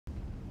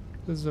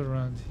is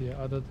around here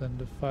other than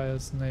the fire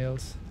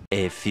snails?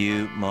 A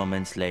few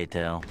moments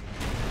later.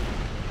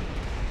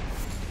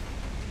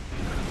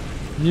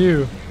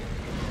 You.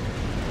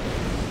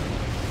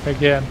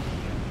 Again.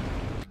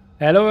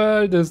 Hello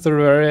world, this is the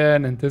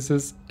Rovarian and this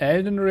is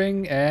Elden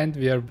Ring, and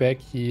we are back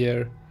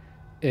here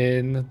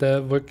in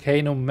the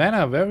Volcano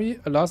Manor where we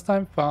last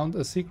time found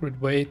a secret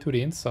way to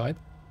the inside.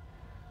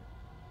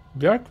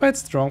 We are quite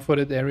strong for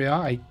that area,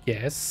 I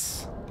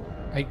guess.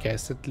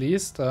 At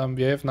least.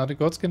 We have now the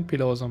Godskin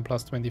Pillows on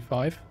plus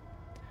 25.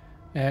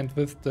 And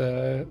with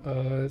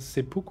the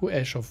Seppuku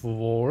Ash of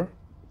War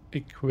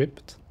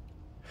equipped.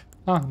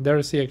 Ah, there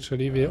is he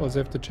actually. We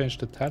also have to change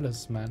the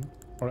talisman.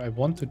 Or I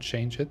want to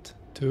change it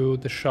to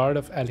the Shard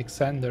of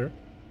Alexander.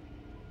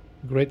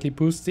 Greatly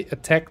boosts the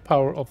attack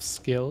power of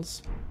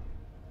skills.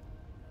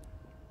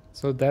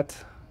 So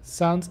that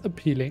sounds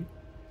appealing.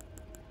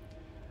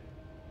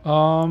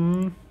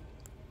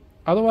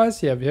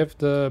 Otherwise, yeah, we have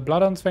the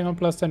Bloodhound's Fang on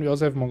plus 10. We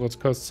also have Mongol's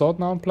Cursed Sword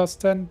now on plus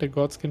 10. The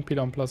Godskin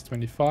Pillar on plus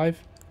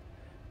 25.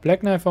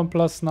 Black Knife on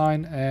plus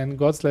 9. And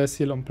Godslayer's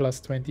Seal on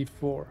plus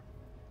 24.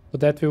 For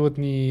that we would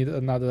need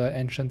another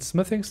Ancient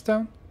Smithing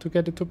Stone to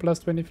get it to plus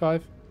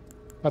 25.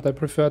 But I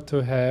prefer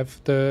to have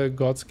the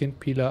Godskin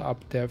Peeler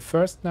up there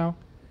first now.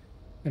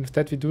 And with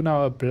that we do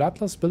now a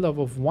Bloodlust build-up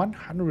of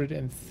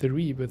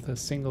 103 with a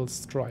single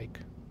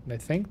strike. And I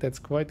think that's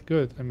quite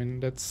good. I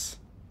mean, that's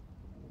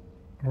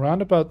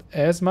around about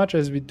as much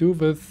as we do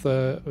with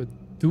a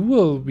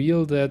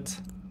dual-wielded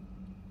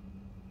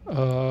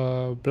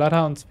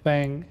Bloodhound's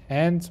Fang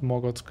and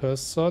Morgoth's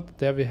Cursed Sword.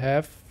 There we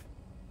have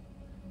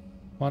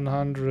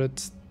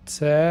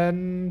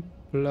 110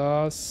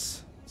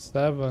 plus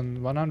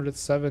 7,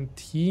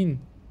 117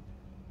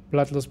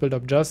 Bloodlust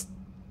build-up. Just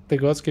the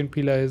Godskin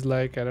Peeler is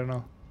like, I don't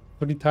know,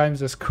 20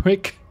 times as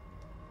quick.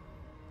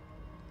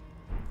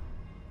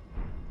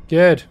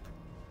 Good.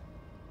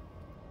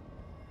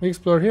 We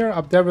explore here.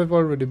 Up there we've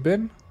already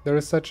been. There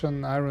is such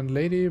an Iron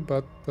Lady,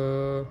 but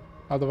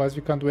otherwise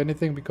we can't do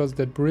anything because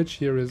that bridge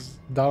here is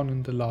down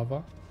in the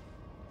lava.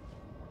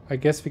 I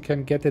guess we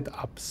can get it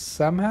up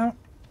somehow.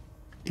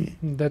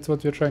 That's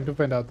what we're trying to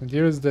find out. And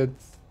here is that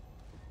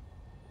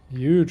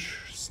huge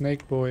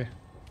snake boy.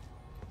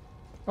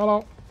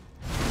 Hello.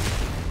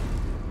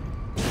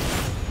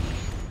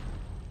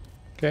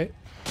 Okay.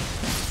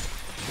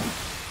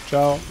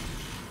 Ciao.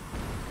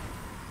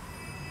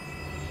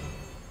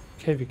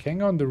 Okay, we can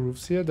go on the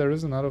roofs here. There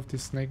is another of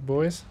these snake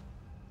boys.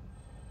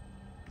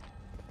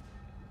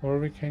 Or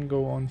we can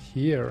go on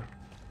here.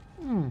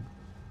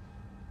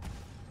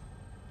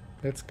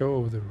 Let's go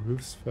over the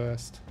roofs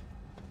first.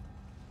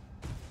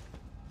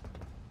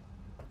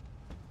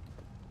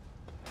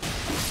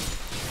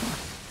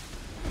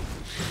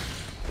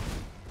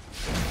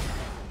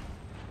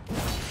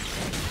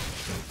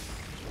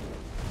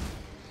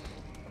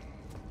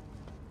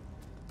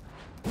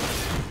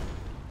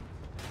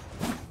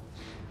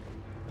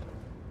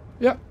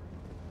 Yeah.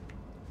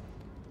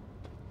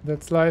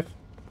 That's life.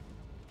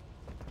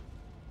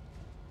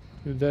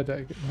 You're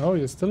dead. No,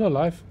 you're still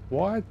alive.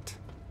 What?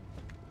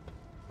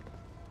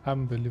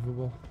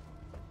 Unbelievable.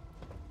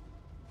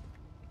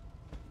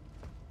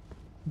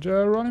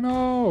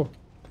 Geronimo!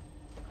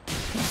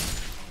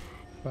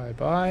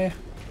 Bye-bye.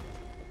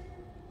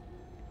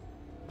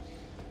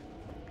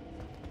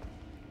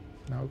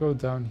 Now go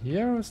down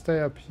here or stay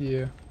up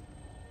here?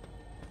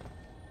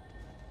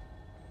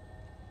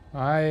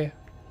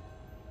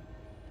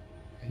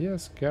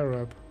 Here's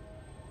Scarab.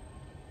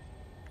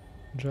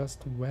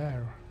 Just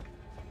where?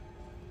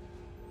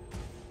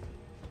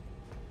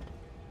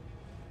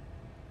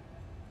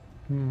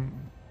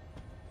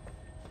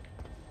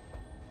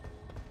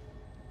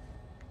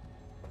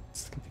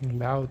 It's getting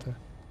louder.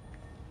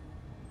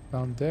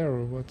 Down there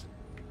or what?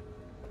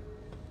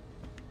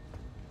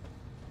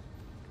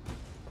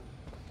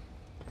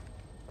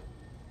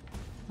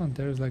 Oh,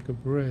 there's like a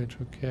bridge,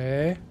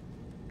 okay.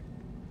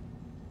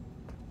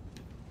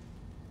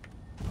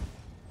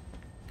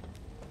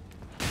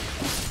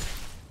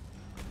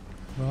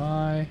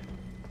 Bye.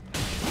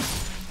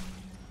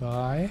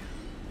 Bye.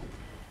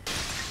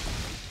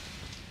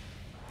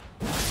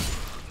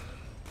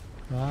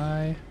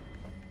 Bye.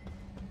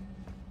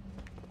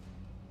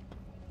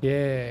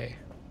 Yay.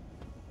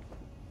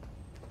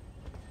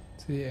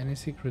 See any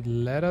secret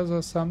letters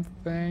or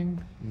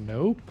something?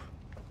 Nope.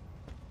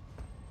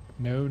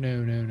 No,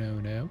 no, no, no,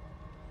 no.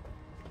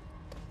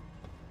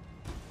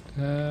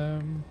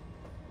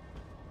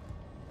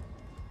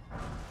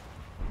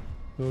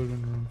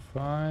 Golden Rune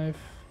 5.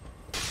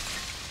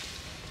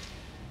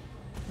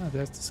 Ah,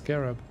 there's the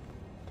Scarab.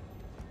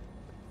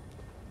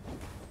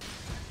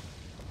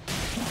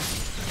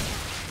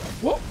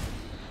 Whoa!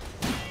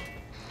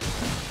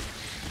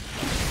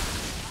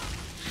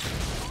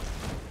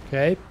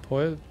 Okay,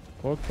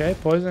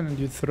 poison, and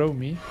you throw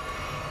me.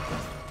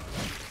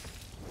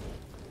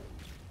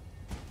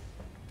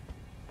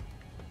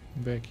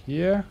 Back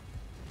here.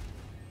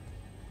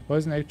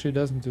 Poison actually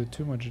doesn't do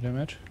too much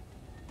damage.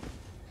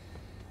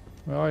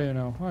 Where are you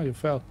now? Oh, you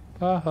fell.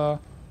 Haha.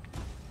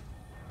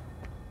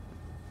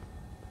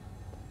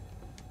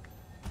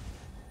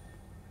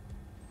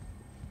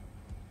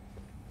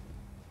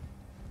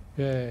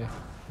 Okay,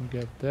 we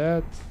get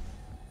that.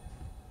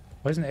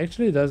 Poison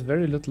actually does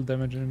very little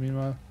damage in the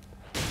meanwhile.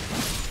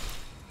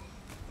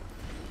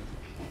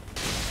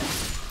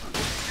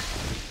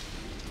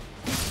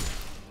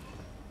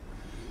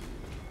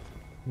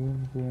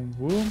 Boom, boom,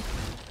 boom.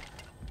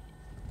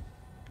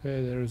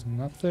 Okay, there is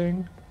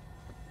nothing.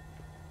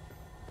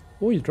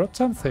 Oh, you dropped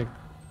something.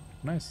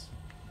 Nice.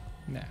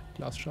 Nah,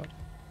 glass shot.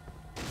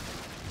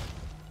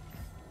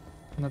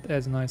 Not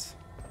as nice.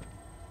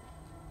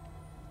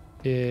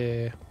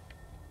 Yeah.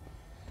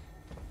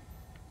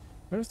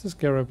 Where's the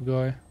scarab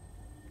guy?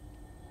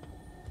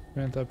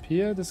 Went up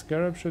here. The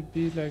scarab should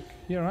be like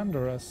here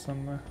under us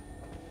somewhere.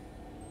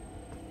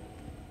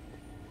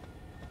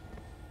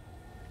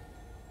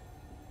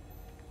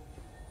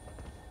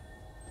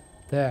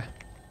 There.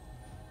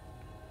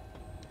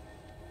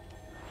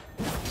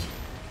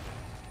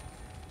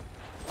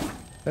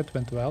 That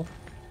went well.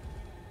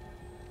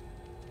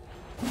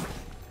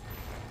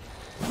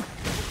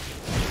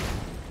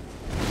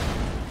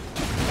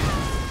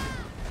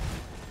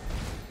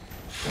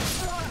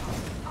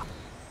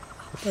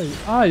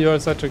 Ah, you're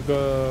such a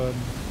good...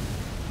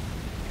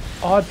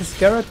 Oh, the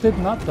scarab did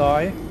not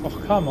die. Oh,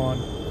 come on.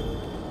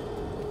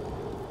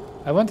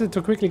 I wanted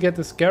to quickly get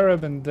the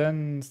scarab and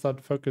then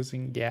start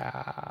focusing.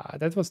 Yeah,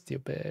 that was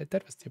stupid.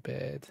 That was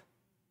stupid.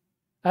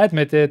 I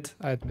admit it.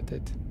 I admit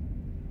it.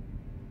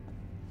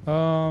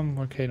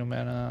 Volcano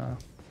Manor.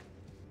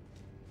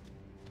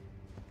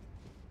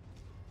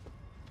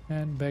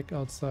 And back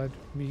outside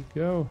we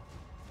go.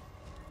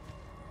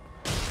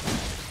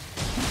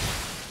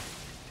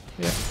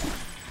 Yeah.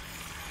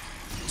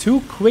 2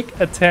 quick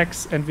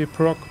attacks and we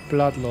proc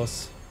blood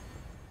loss.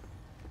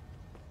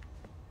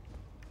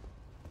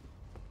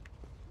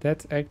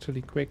 That's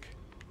actually quick.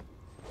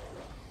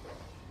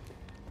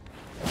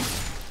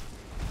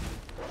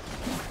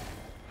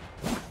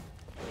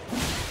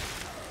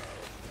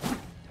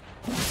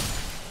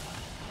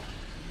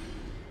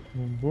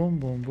 Boom, boom,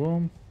 boom,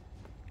 boom.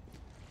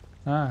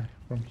 Ah,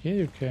 from here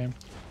you came.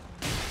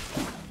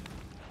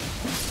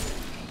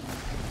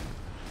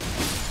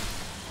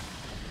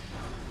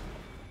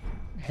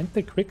 And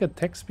the quick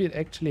attack speed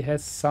actually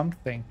has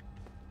something.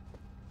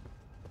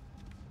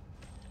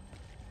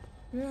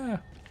 Yeah.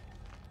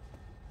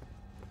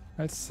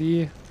 Let's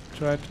see.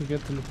 Try to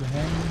get the little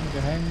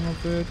hang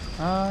of it.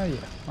 Ah, yeah.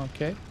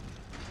 Okay.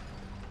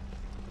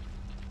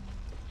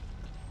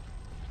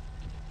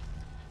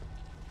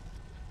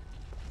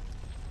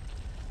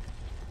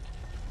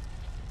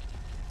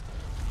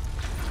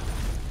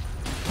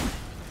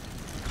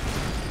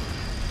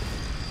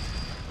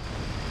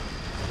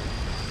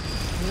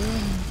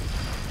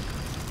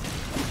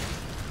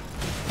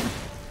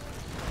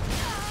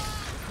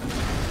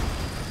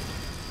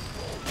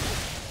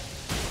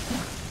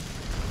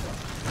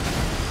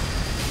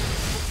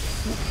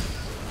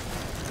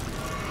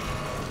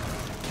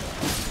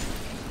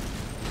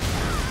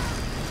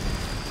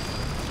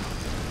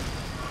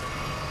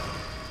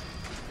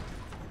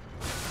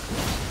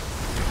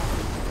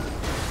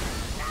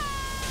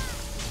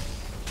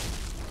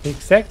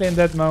 Exactly in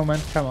that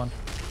moment. Come on.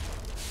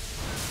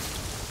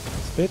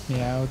 Spit me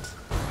out.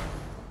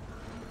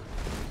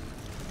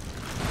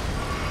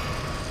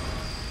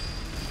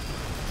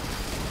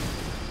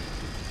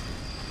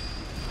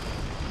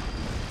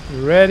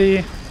 You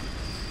ready?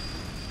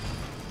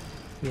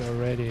 You're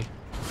ready.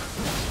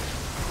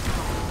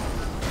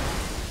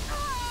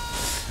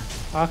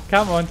 Ah,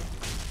 come on.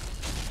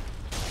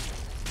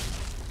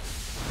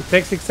 It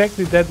takes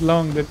exactly that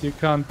long that you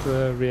can't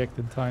react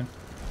in time.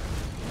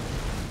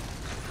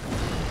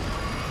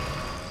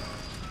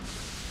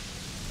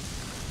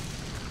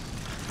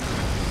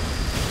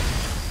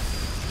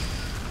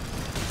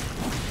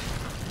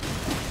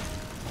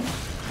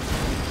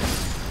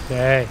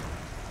 Okay,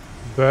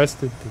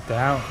 bursted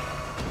down.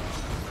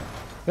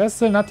 That's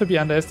still not to be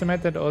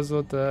underestimated.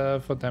 Also,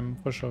 for them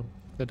for sure,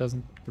 that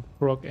doesn't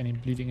proc any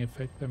bleeding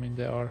effect. I mean,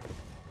 they are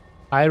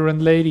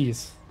iron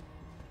ladies,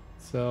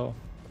 so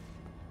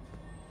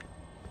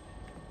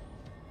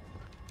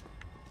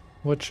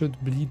what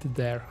should bleed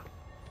there?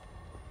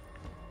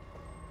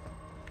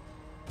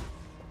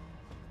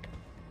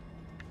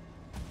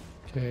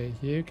 Okay,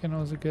 here you can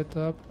also get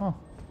up. Oh,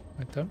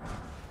 right there.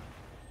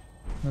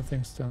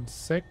 Nothing's done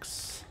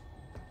 6.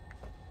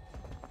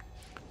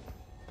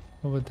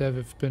 Over there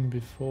we've been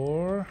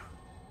before.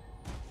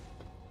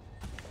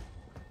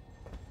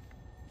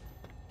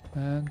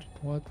 And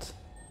what?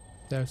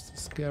 There's the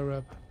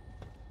scarab.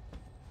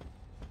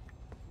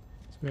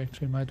 So we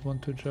actually might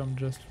want to jump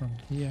just from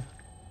here.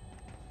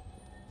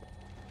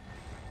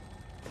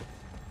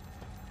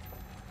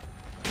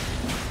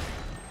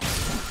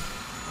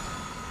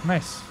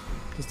 Nice.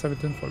 Just have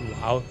it in for...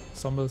 Wow.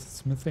 Summer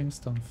smithing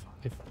stone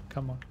 5.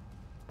 Come on.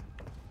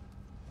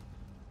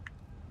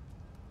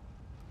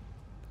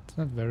 It's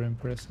not very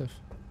impressive.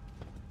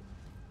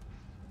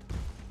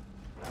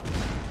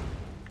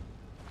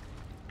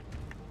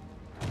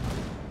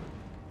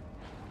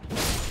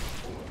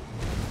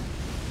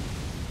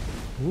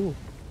 Ooh,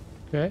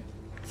 okay.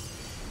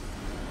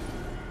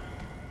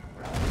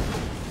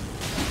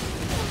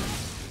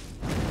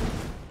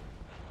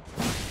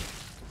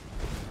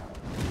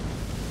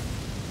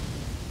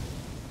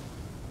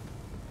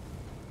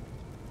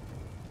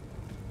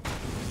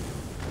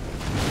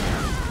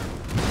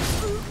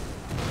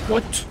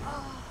 What?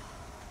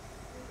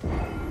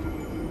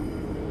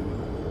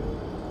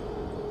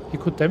 He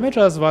could damage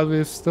us while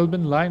we've still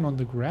been lying on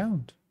the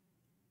ground.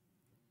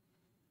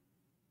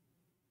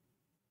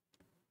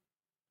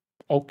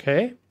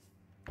 Okay.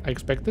 I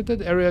expected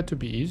that area to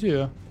be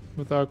easier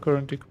with our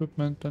current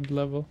equipment and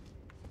level.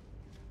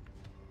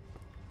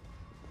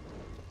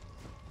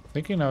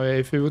 Thinking now,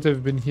 if we would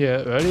have been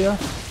here earlier,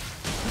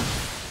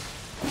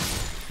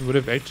 it would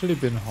have actually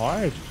been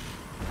hard.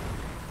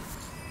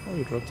 Oh,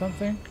 you dropped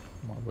something?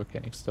 More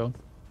volcanic stone.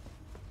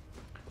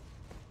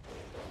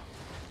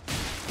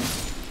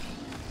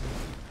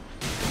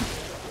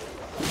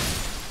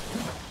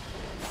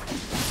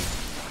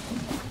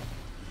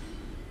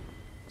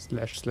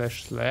 Slash,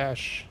 slash,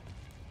 slash.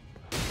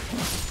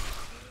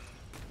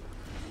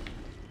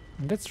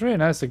 And that's really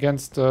nice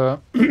against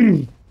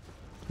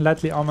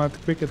lightly armored,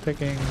 quick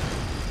attacking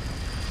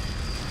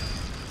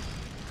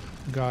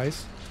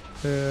guys.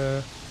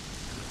 Yeah.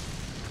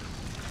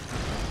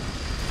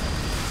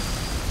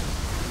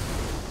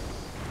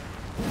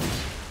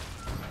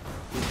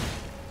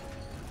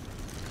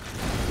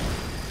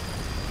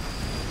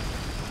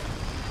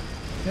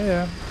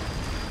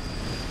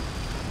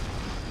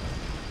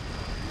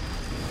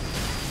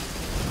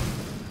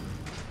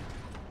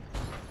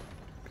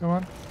 Come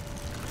on.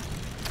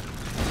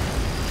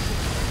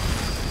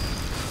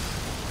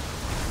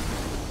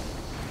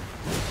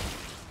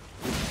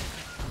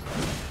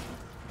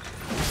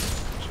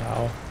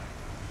 Ciao.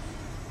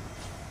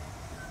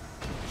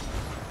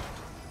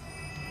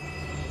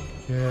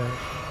 Yeah.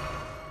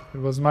 It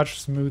was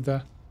much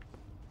smoother.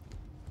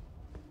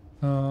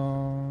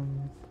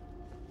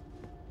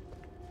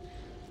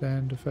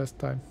 Than the first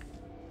time.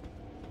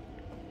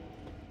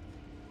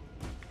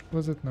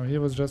 Was it? No,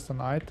 here was just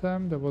an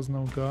item. There was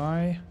no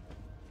guy.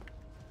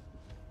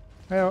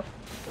 Hey.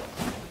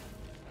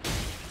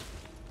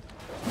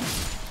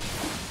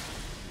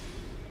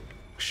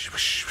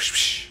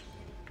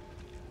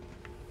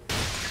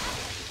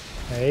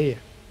 Hey.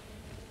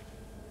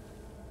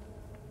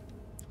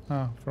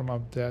 Ah, from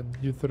up there.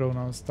 You throw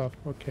now stuff.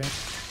 Okay.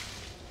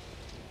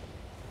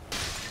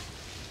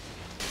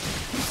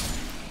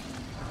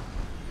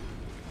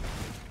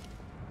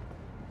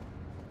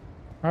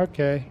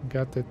 Okay,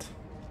 got it.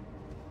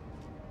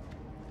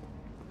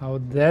 How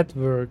that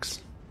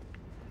works.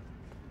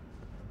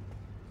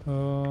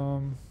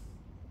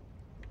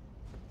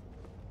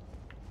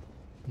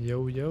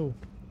 Yo.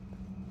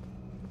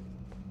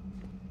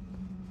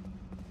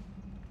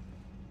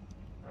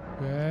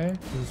 Okay,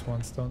 this is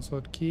one stone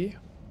sword key.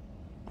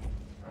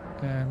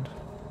 And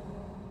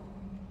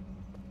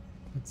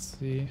let's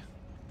see.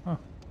 Oh,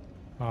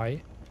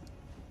 hi.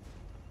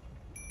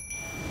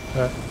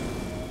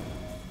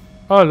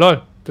 Oh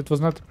lol, that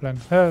was not the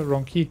plan.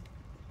 Wrong key.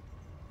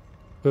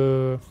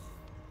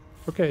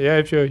 Okay, yeah,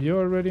 if you're here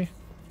already.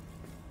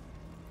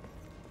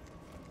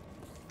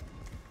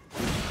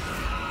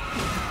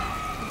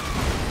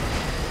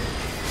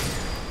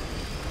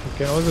 You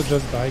can also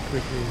just die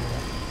quickly. Yeah.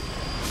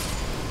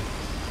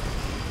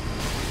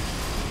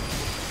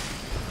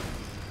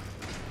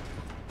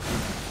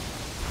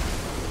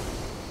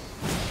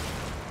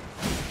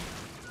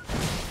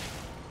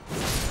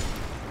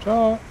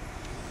 Ciao.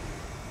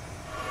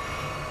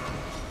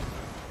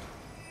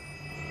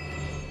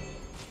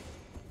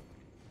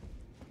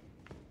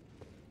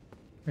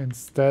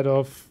 Instead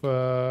of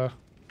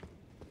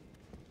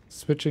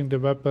switching the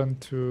weapon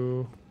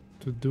to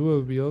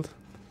dual wield,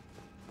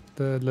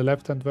 the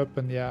left hand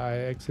weapon, yeah, I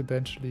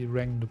accidentally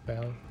rang the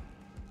bell.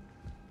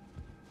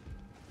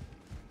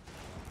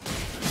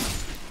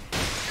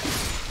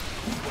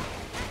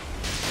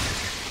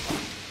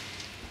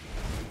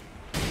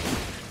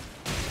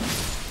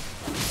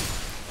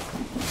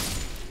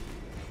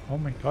 Oh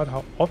my god,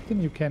 how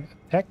often you can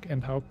attack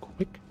and how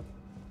quick.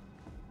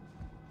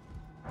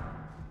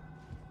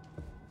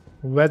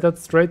 Weathered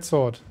straight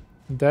sword.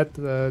 That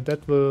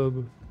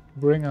will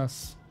bring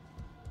us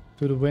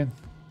to the win.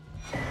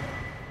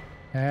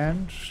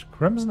 And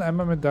Crimson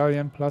Ember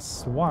Medallion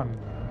 +1.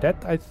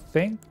 That I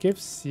think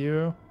gives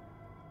you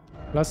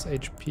plus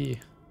HP.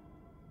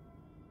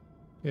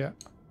 Yeah.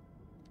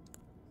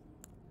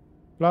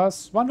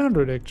 Plus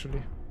 100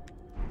 actually.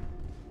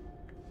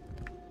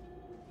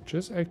 Which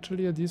is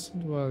actually a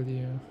decent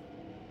value.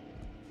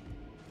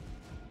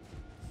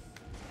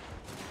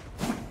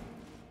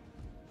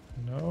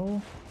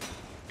 No.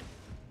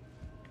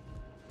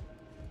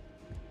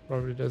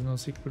 Probably there's no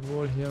secret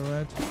wall here,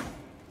 right?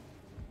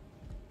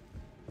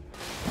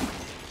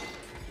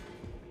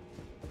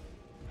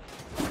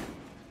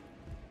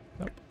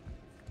 Nope.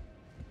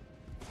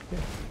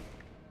 Okay.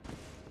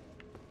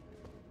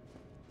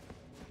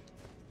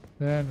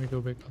 Then we go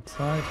back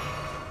outside.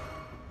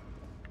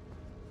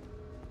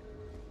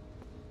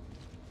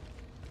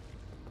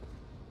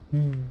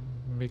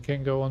 We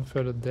can go on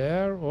further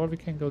there, or we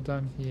can go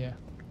down here.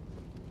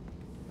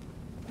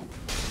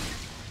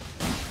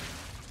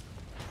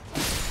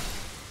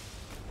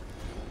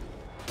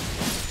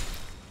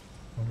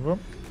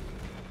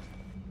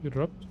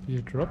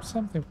 You dropped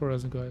something for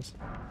us, guys.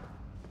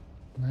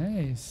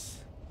 Nice.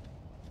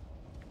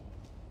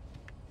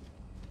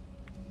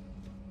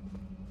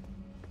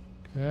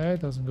 Okay,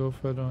 doesn't go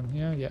further on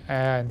here. Yeah,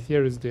 and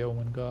here is the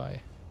Omen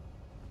guy.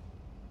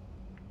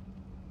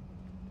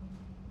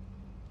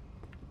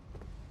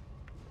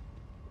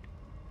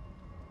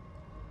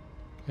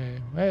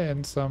 Okay,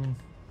 and some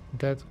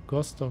dead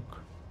ghost dog.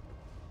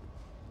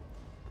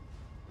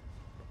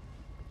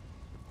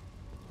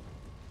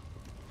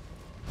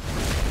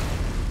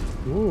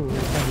 Ooh,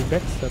 can be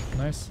backstep,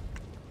 nice.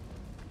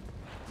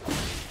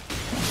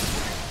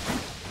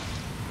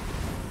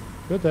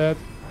 Good at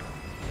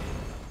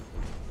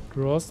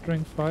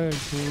drawstring fire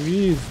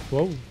grease.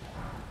 Whoa.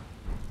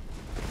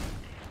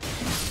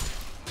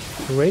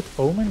 Great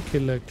Omen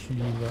Killer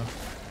Cleaver.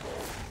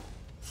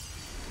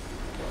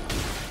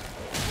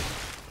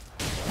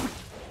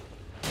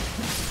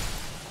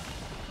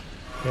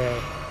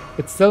 Okay.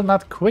 It's still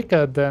not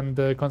quicker than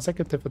the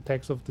consecutive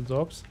attacks of the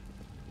dogs,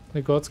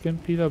 the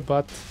Godskin Peeler,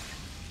 but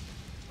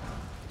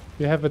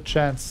you have a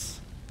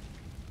chance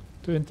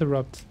to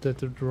interrupt the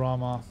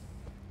drama.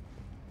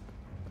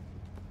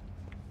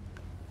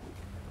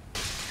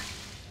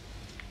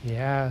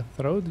 Yeah,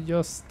 throw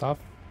your stuff.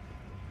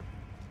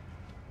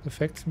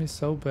 Affects me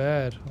so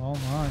bad. Oh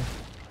my.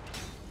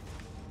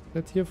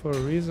 That here for a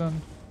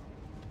reason?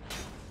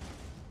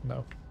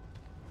 No.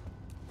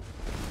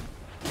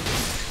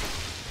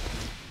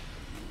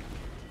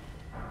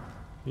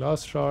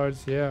 Glass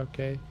shards, yeah,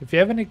 okay. If you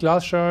have any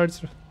glass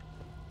shards, you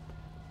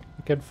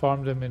can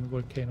farm them in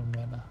Volcano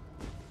Manor.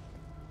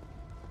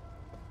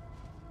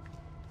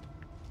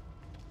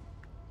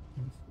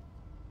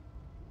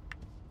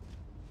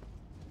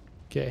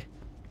 Okay.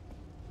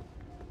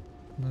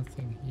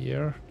 Nothing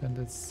here. Then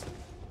let's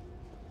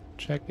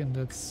check in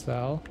that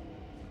cell.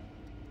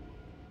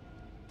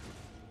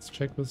 Let's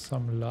check with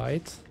some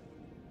light.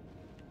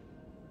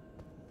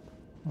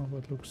 Oh,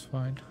 that looks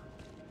fine.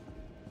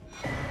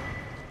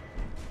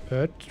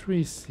 Earth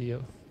tree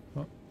seal.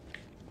 Oh.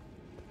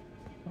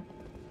 Oh.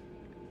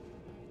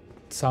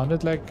 It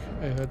sounded like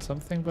I heard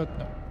something, but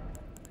no.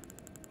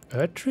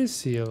 Earth tree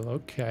seal,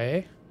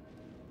 okay.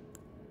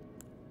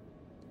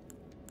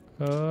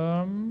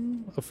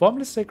 A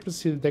formless sacred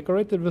seal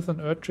decorated with an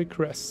earth tree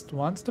crest,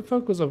 once the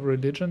focus of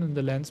religion in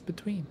the lands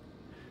between.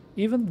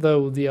 Even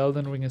though the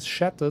Elden Ring is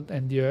shattered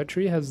and the earth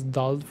tree has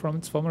dulled from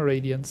its former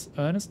radiance,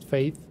 earnest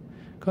faith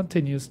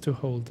continues to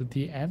hold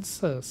the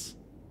answers.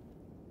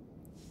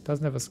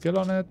 Doesn't have a skill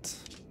on it.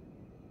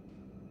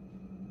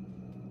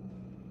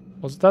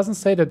 Also doesn't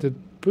say that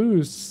it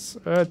boosts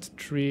earth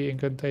tree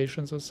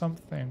incantations or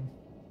something.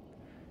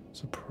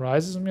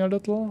 Surprises me a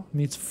little.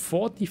 Needs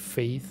 40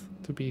 faith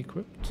to be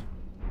equipped.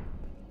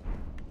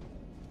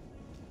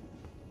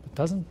 But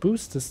doesn't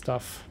boost the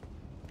stuff.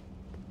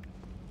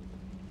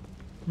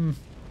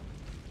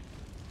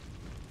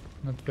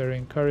 Not very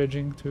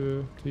encouraging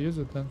to use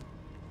it then.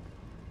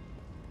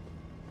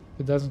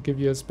 It doesn't give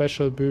you a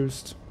special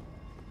boost.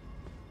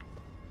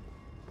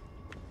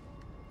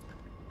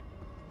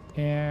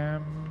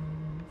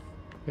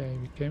 Okay,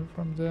 we came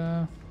from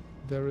there.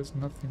 There is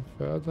nothing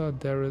further.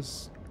 There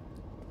is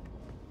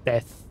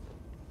death.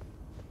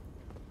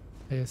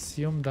 I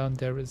assume down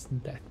there is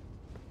death.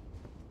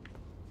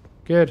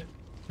 Good.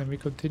 Then we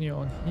continue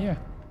on here.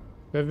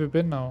 Where have we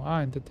been now?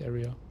 Ah, in that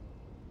area.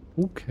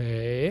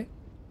 Okay.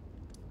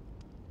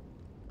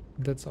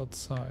 That's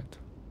outside.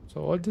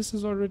 So all this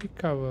is already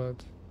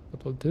covered.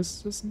 But all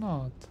this is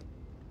not.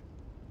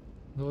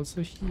 And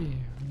also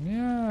here.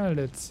 Yeah,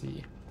 let's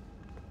see.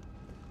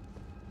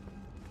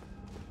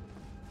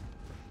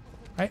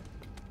 Hi.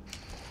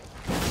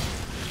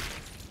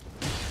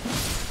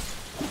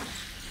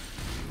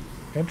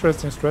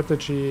 Interesting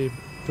strategy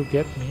to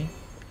get me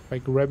by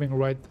grabbing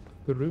right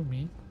through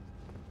me.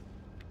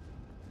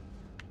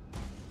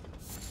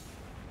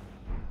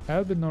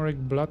 Albinoric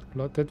blood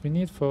plot that we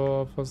need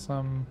for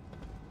some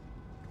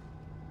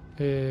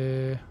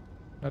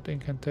not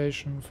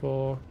incantation,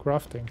 for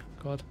crafting.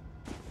 God.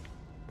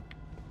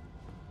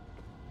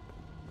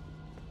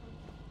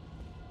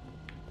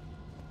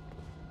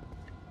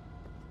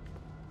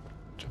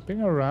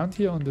 Jumping around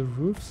here on the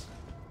roofs.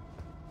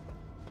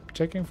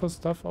 Checking for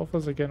stuff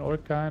offers again all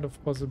kind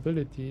of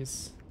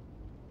possibilities.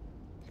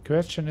 The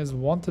question is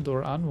wanted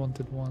or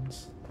unwanted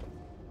ones.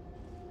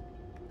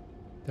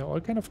 There are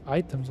all kind of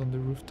items on the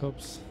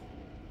rooftops.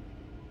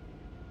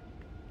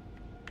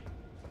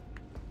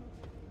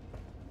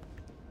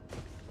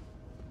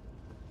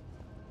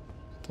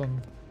 But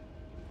on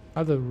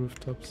other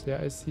rooftops.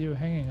 Yeah, I see you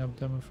hanging up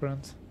there, my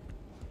friend.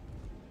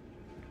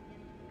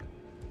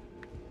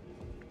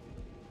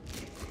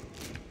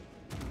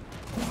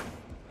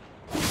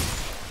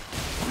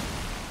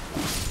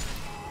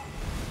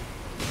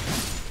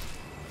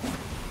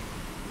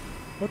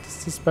 What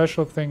is the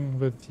special thing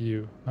with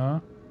you, huh?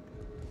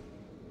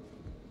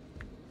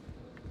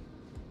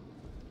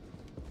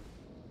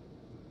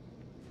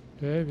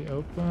 Okay, we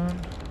open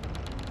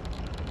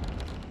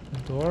the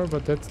door,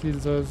 but that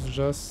leads us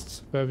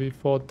just where we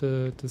fought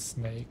the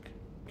snake.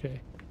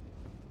 Okay.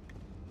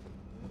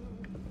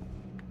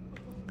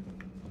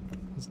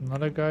 There's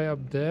another guy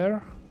up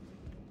there.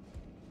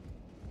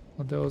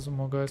 Oh, there are also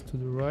more guys to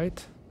the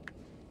right.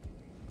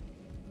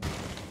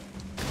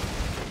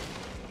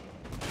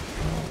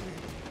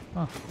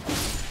 Ah.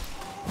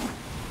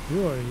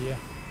 You are here.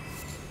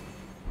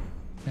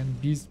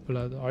 And beast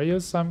blood. Are you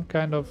some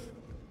kind of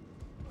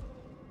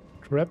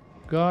trap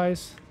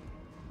guys?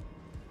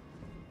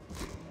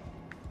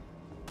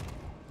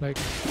 Like,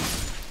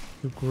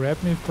 you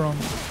grab me from...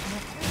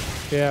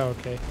 Yeah,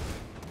 okay.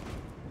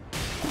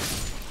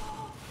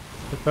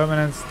 They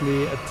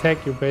permanently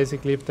attack you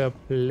basically if they're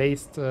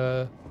placed...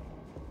 or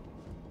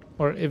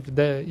if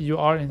you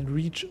are in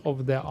reach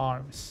of their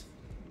arms.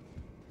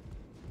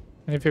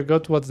 And if you go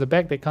towards the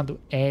back, they can't do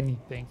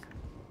anything.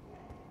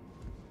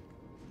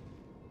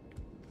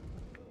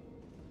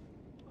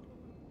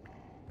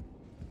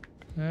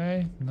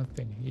 Okay,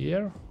 nothing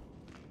here.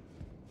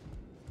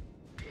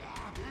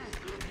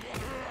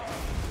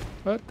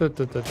 What?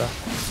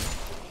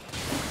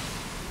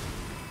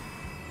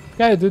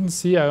 Guy I didn't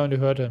see, I only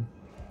heard him.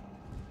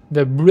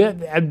 The blah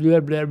blah blah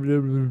blah blah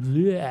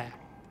blah.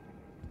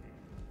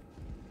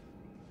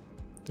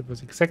 That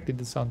was exactly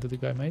the sound that the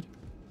guy made.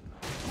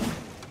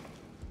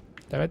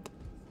 Damn it.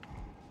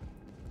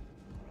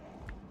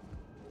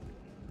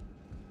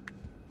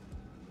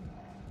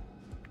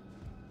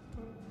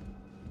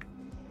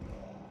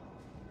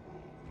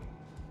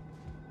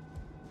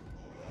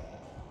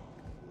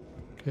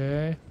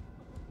 Okay.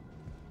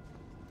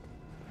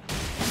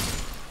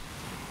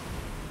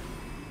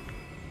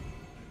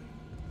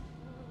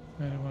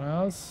 Anyone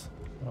else?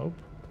 Nope.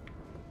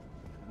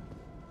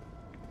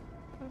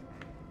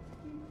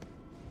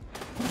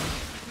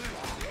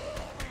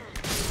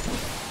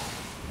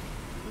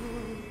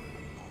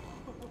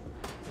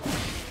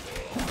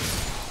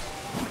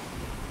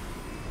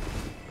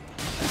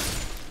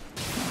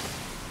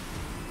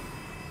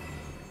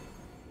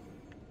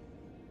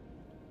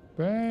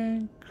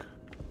 Bank.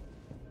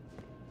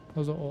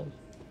 Those are all.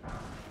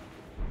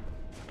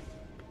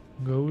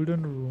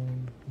 Golden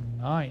rune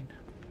 9.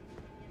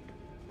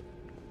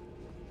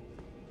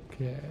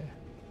 Okay.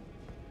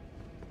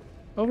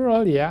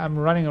 Overall, yeah, I'm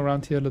running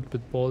around here a little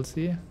bit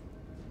ballsy.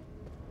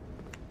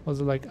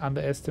 Also, like,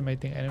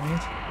 underestimating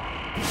enemies.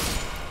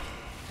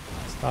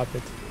 Stop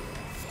it.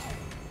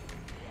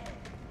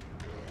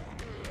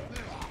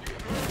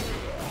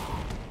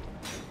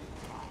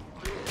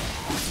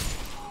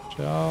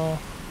 Ciao.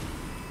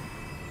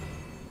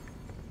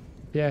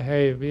 Yeah,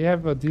 hey, we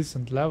have a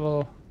decent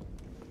level.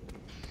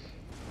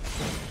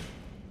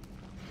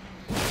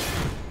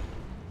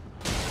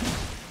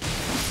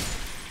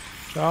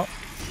 Ciao.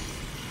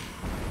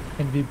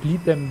 And we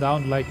bleed them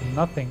down like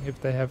nothing if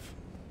they have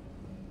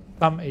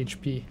some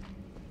HP.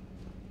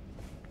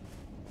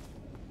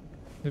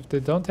 If they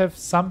don't have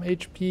some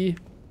HP,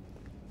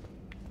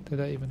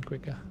 they are even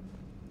quicker.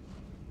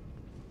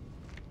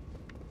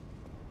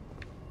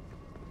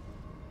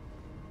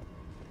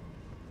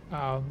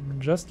 I'm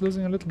just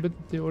losing a little bit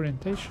the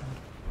orientation.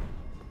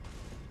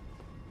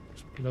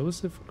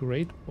 Explosive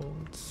great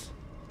bolts.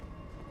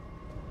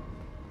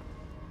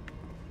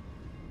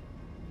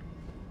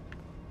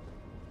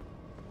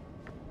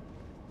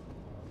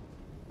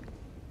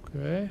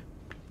 Okay.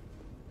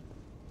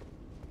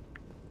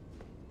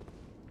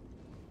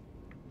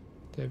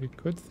 There we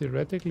could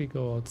theoretically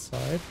go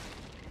outside.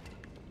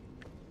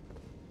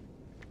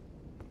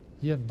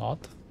 Here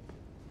not.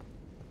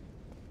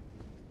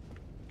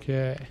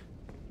 Okay.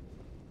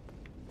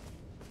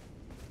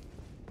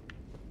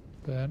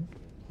 Then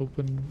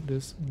open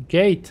this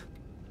gate.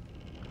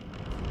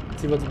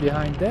 See what's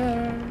behind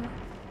there.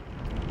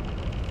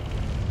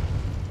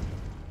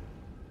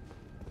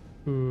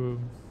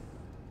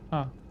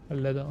 Ah, a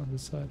ladder on the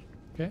side.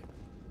 Okay.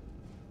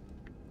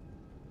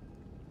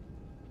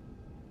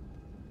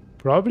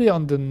 Probably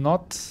on the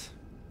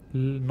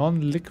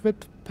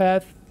non-liquid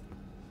path,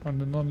 on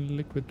the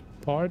non-liquid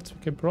parts,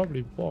 we can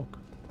probably walk.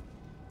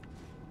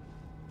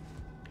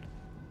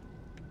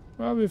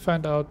 Well, we'll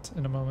find out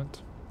in a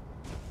moment.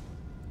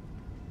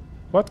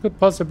 What could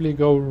possibly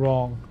go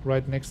wrong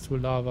right next to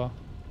lava?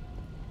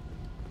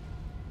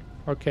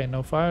 Okay,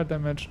 no fire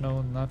damage,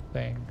 no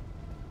nothing.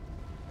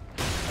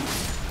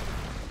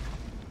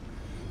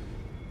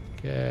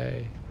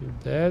 Okay, you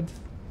dead?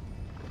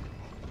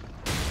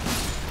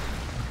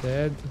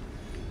 Dead.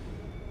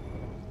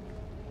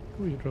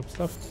 Ooh, you dropped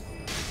stuff.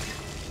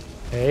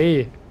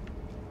 Hey!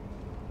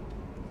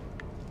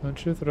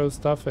 Don't you throw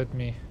stuff at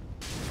me.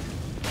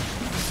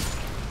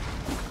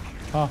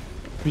 Ah,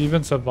 we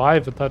even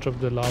survive a touch of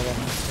the lava.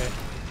 Okay.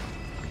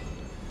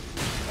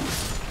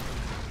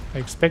 I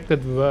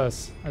expected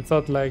worse. I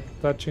thought like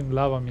touching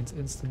lava means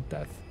instant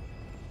death.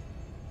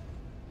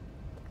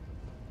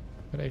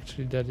 But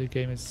actually that the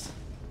game is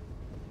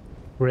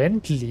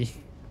friendly.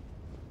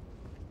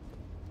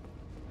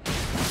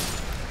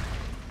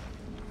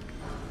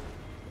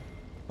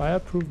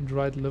 Fireproof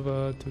dried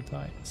liver 2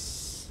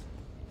 times.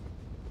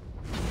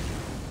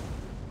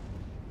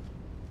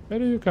 Where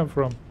do you come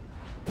from?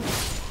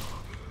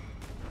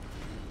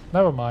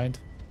 Never mind.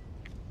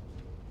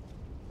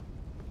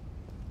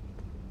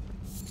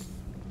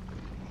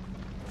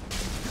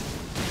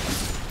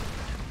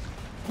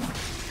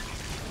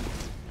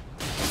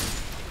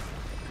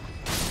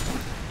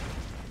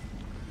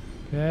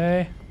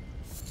 Okay.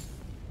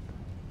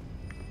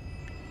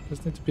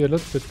 Just need to be a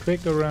little bit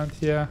quick around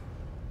here.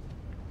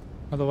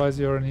 Otherwise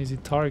you're an easy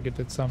target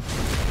at some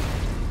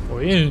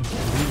point.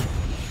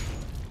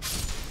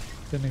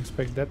 Didn't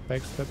expect that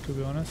backstab, to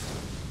be honest.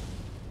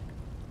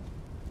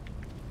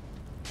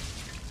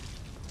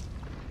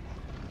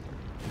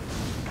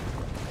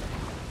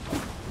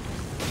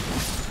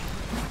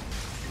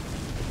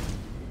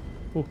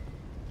 Oh,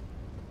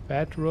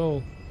 bad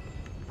roll.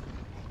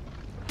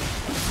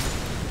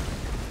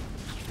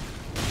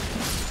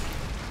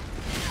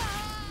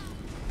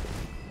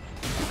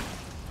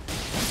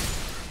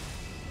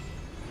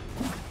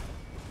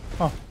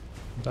 Oh,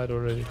 died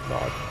already.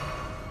 Lol.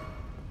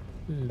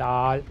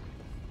 Lol.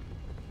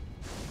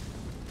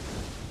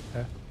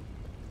 Yeah.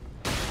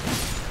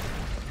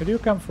 Where do you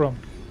come from?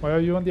 Why are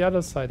you on the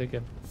other side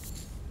again?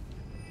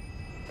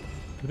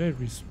 Do they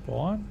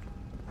respawn?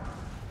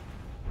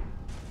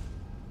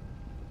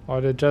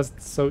 Or they're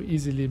just so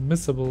easily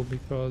missable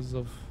because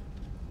of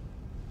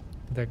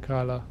their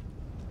color?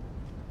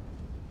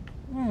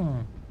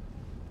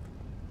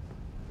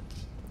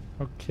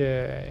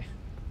 Okay.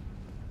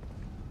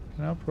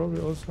 Can I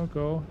probably also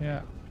go,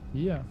 yeah,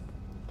 here.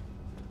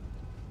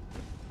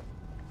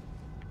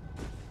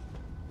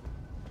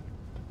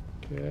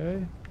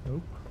 Okay,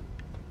 nope.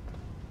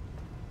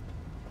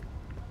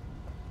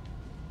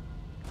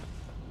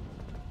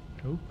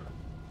 Nope.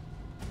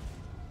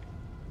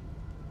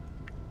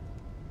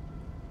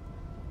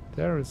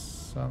 There is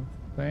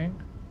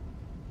something.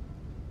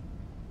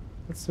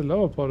 That's the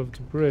lower part of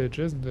the bridge,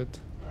 isn't it?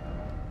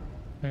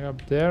 Like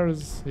up there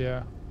is,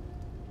 yeah.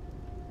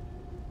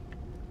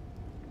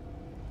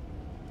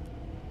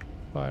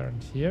 Fire,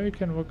 and here you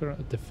can walk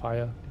around the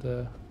fire,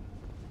 the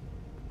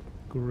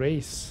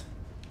grace.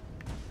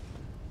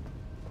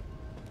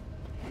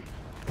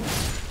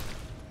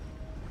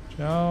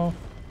 Ciao.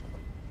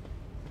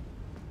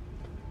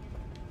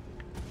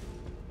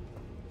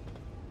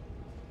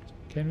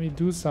 Can we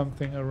do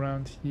something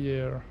around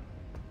here?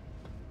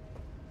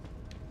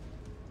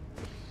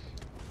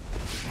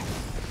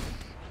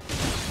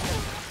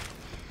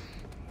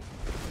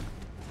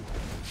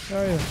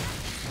 Oh yeah.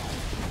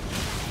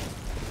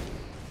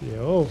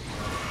 Yo.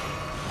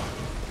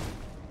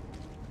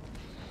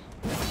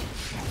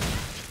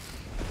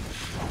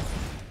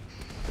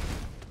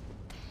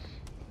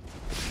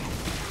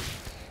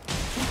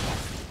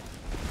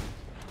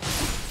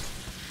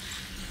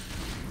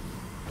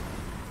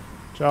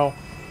 Ciao.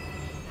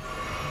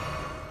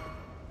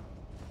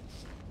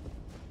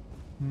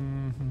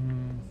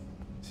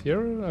 Is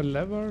here a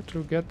lever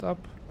to get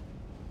up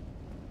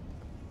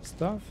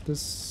stuff?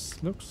 This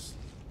looks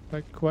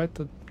like quite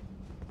a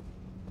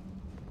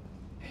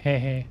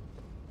hehe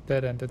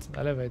dead end. It's an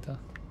elevator.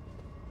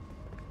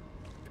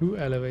 2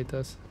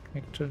 elevators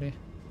actually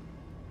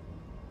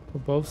for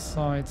both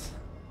sides.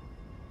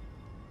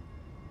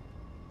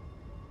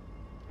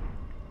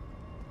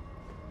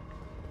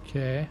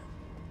 Okay.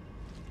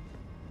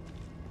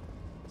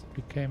 So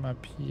we came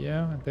up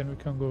here and then we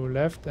can go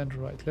left and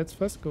right. Let's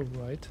first go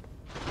right.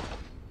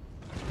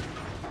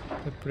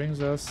 That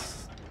brings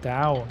us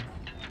down.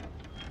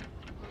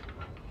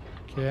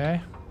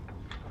 Okay.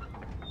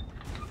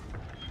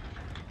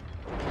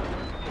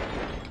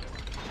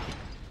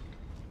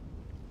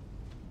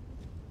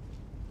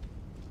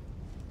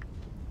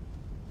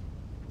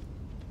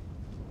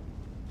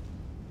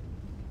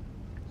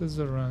 Is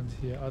around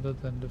here other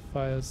than the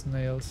fire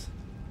snails?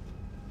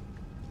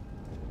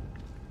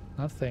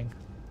 Nothing.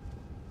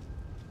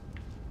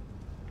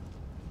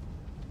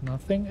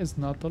 Nothing is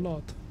not a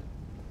lot.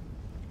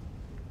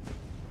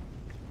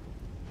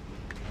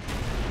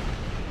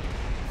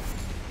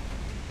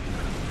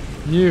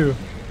 You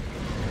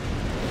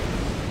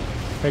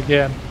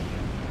again.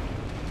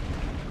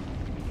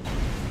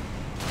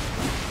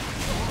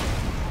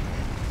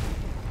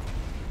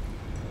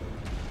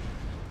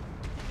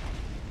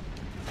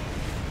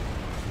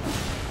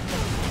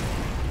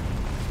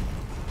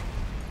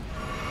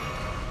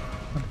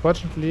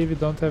 Unfortunately, we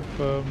don't have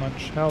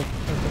much health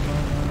at the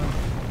moment.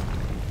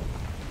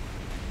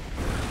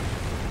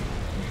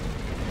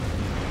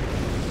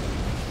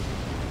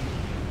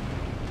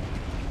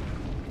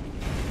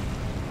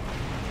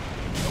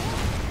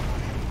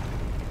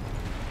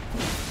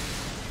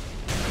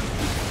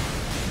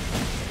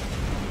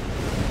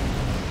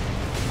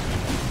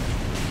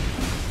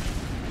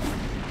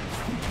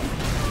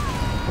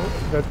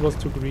 Oh, that was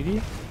too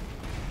greedy.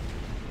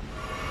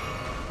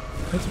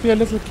 Need to be a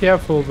little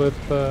careful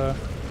with the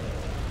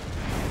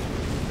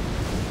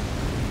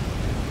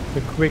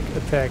quick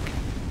attack.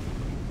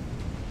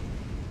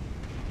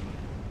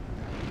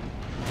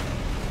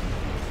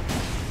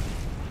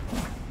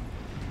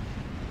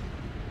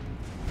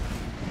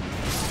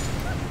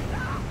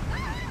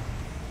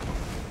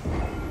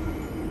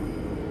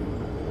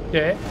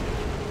 Okay.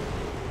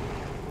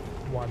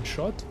 One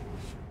shot.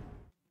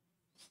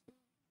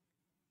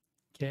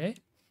 Okay.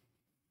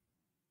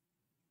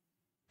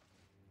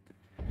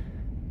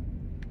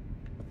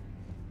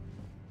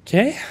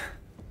 Okay.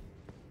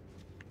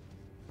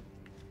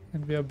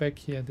 And we are back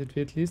here. Did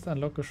we at least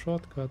unlock a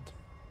shortcut?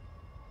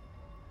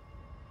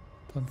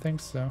 Don't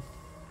think so.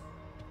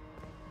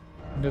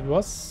 And it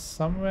was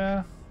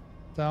somewhere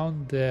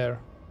down there.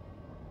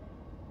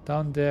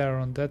 Down there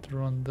on that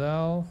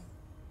rondel.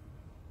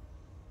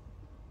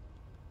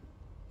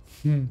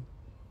 Damn,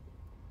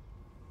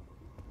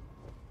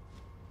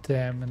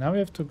 and now we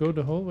have to go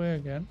the whole way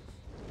again.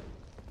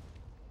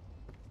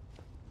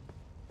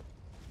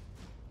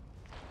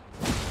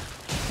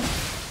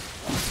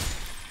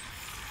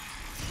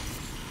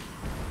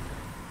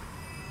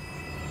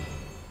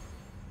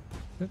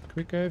 Is it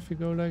quicker if you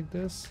go like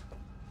this?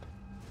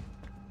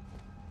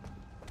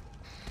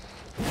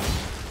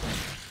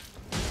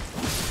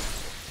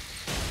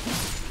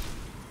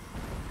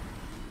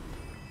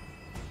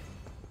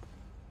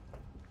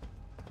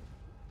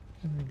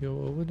 Can we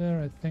go over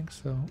there? I think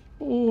so.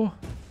 Oh!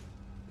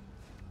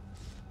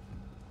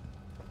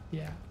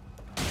 Yeah.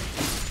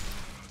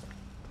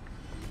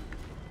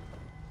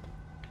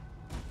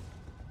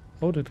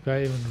 Oh, that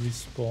guy even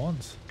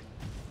respawns.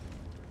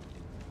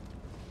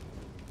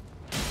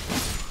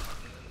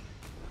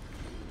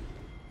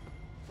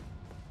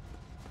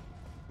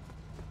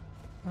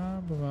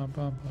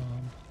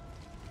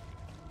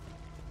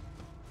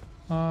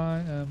 I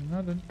am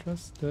not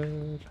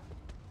interested.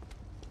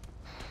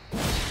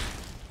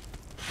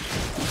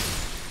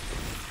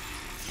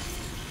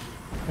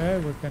 Okay,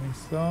 we're getting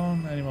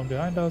stone. Anyone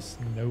behind us?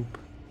 Nope.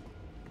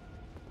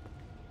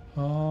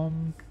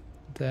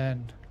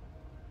 Then.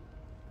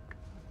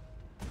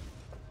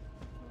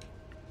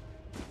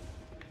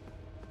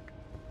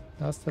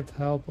 Does that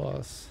help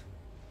us?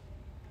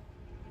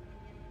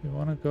 We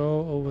want to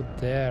go over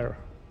there.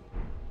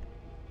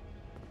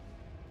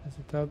 Does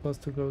it help us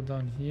to go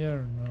down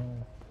here?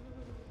 No.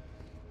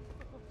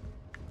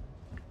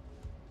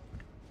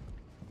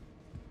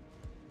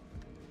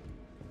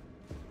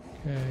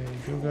 Okay,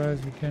 you guys,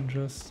 we can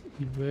just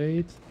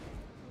evade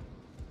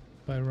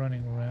by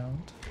running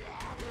around.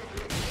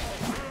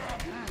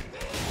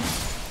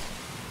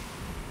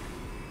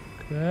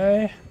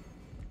 Okay.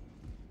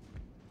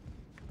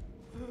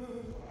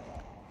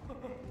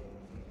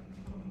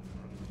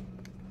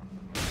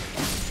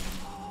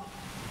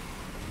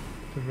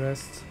 The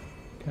rest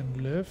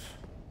can live.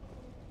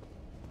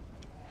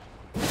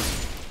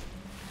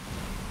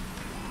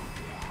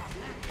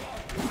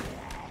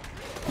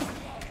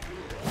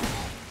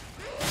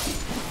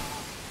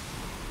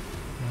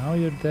 Now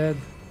you're dead.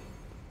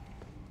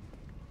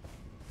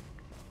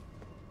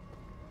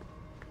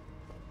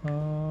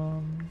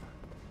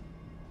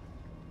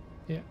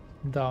 Yeah,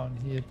 down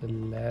here the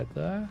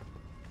ladder.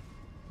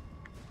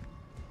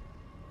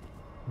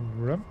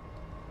 Rump.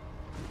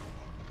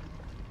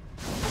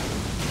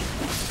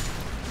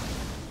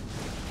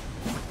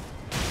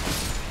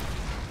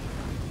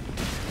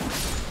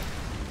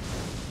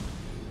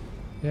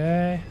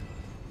 Okay.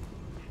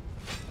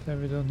 There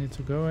we don't need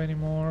to go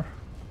anymore.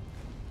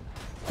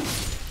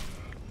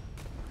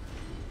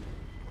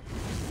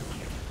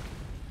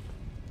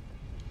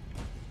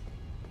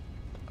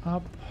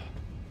 Up.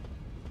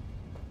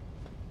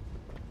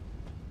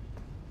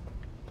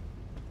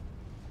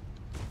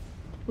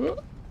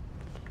 Whoa.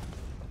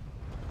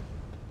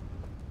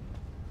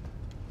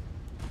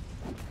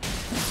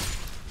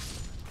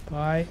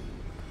 Bye.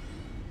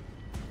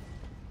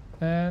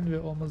 And we're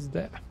almost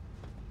there.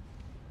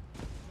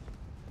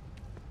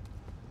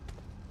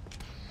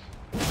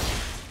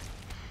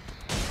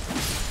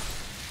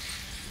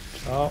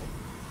 Oh,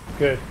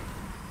 good.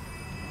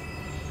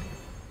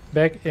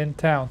 Back in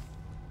town.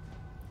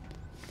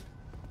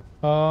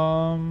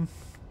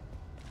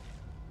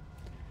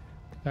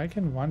 I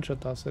can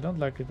one-shot us. I don't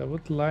like it. I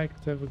would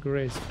like to have a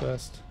grace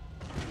first.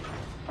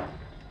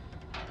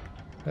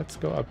 Let's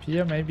go up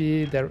here.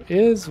 Maybe there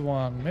is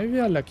one. Maybe we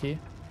are lucky.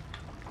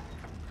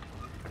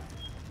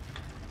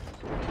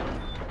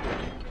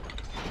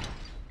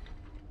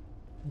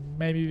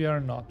 Maybe we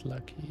are not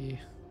lucky.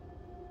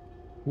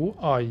 Who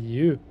are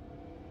you?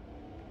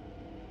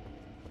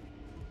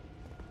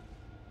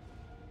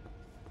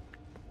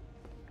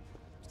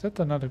 Is that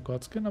another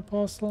Godskin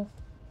apostle?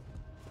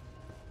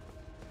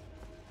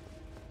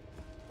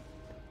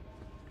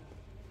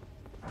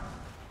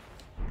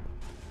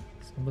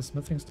 Somber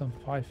smithing stone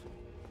 5.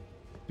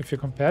 If you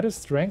compare the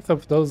strength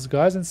of those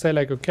guys and say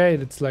like, okay,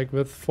 it's like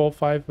with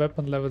 4-5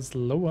 weapon levels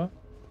lower.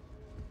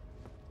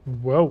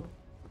 Whoa.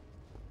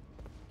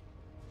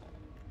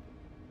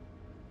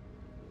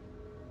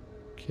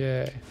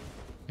 Okay.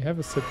 We have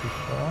a sit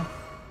before.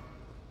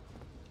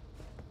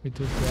 We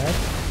do that.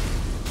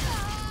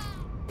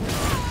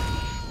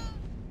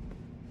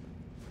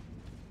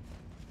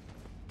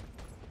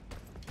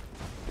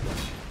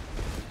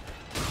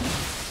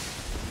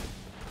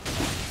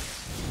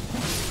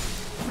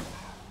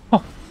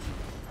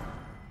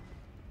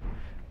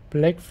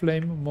 Black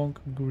Flame Monk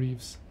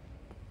Grieves.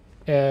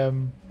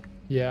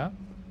 Yeah. I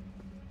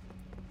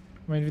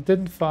mean, we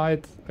didn't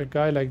fight a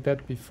guy like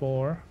that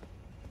before.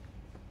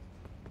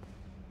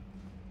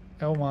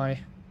 Oh my.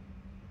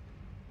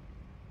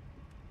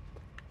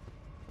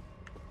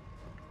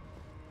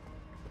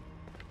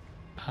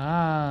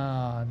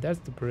 Ah, that's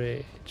the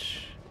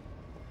bridge.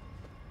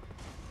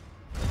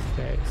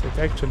 Okay, so it's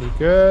actually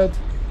good.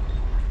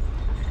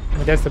 I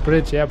mean, there's the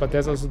bridge, yeah, but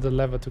there's also the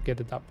lever to get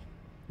it up.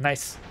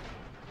 Nice.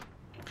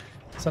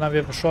 So now we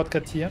have a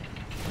shortcut here.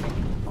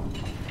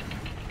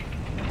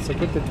 So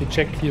good that we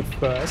checked here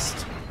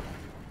first.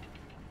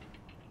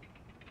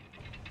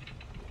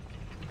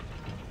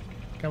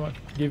 Come on,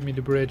 give me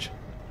the bridge.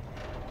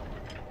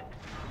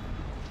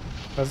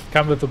 Does it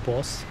come with the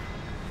boss?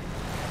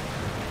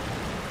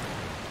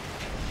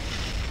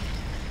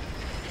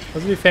 It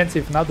would be fancy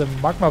if now the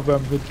magma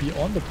worm would be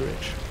on the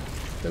bridge.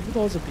 That would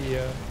also be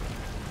a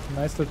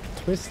nice little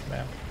twist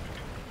there.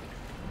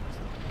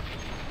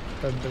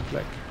 Doesn't look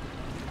like.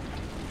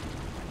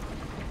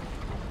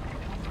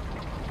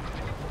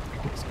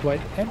 Looks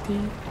quite empty.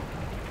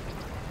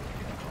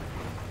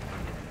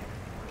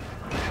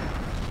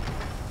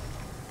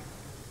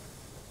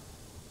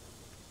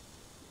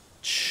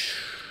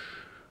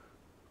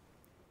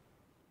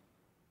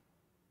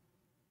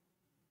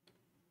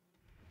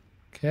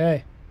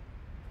 Okay.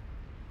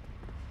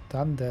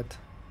 Done that.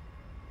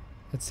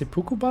 Let's see,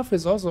 Puku buff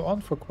is also on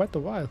for quite a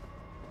while.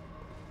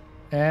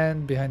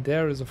 And behind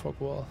there is a fog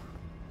wall.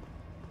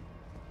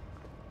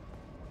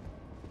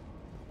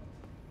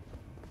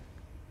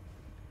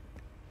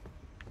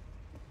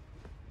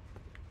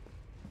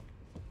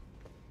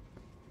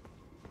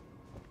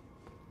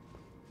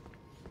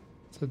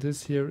 So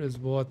this here is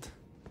what?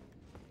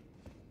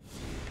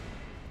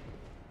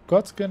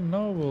 Godskin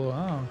Noble.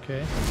 Ah,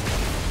 okay.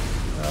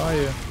 Where are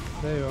you?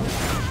 There you are.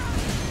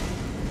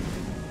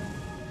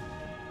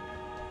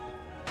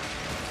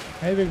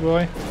 Hey, big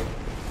boy.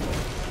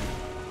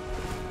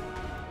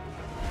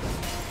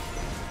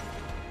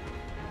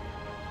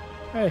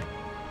 Hey.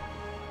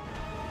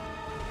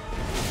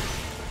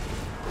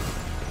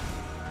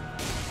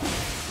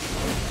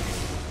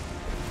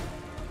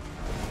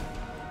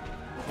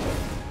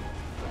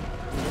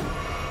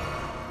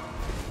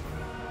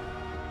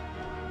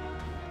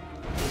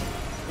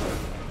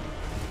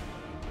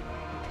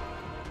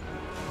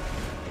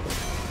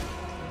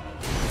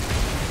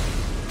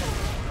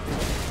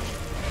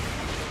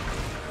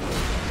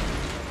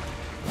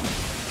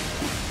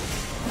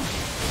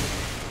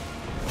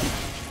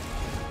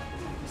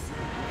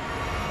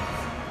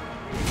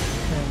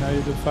 Now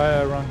you do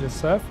fire around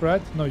yourself,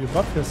 right? No, you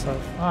buff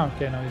yourself. Ah,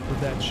 okay, now you do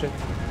that shit.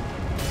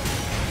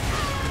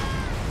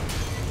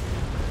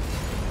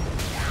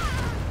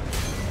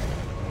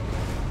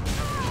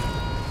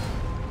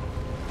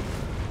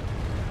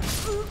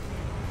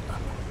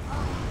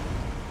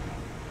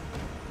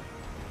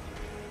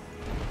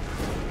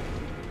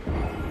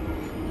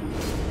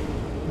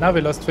 Now we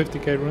lost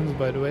 50k runes,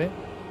 by the way.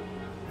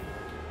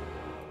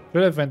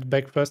 Should have went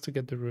back first to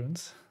get the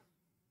runes.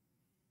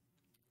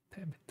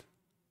 Damn it.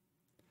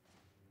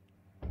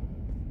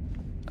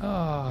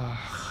 Ah.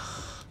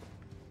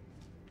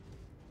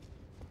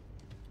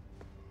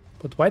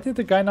 But why did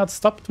the guy not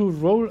stop to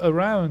roll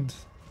around?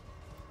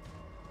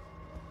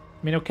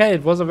 I mean, okay,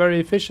 it was a very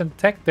efficient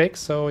tactic,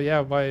 so yeah,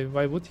 why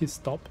would he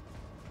stop?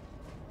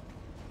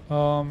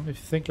 If you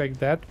think like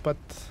that, but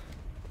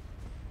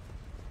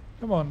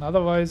come on,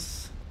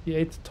 otherwise he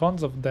ate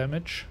tons of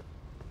damage.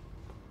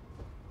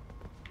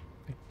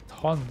 Like,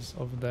 tons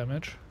of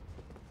damage.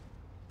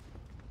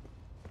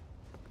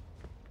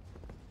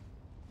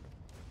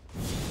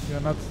 You're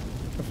not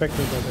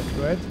affected by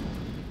that, right?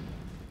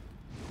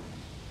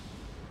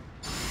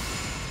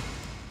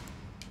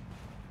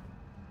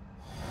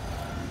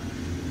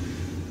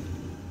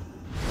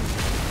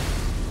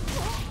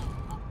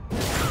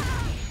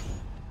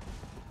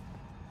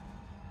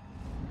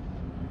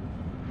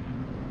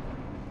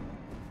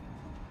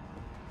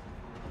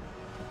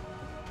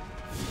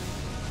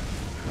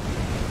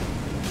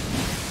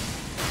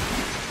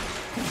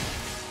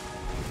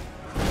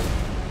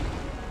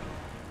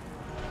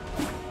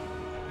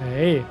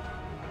 Hey.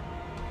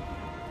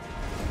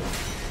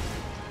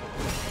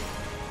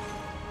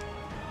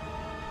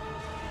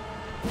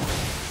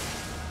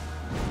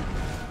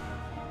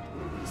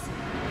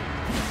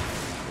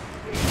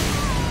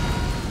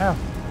 Ow.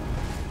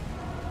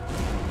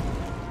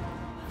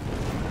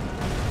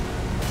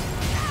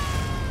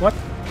 What?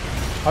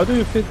 How do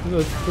you fit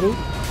through?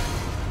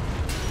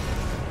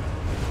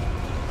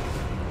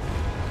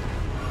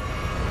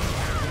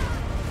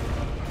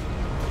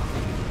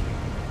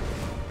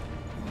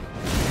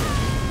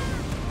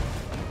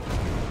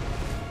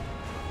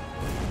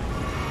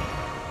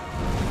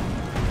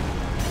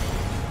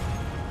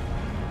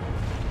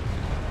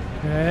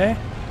 Okay,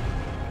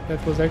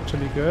 that was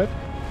actually good.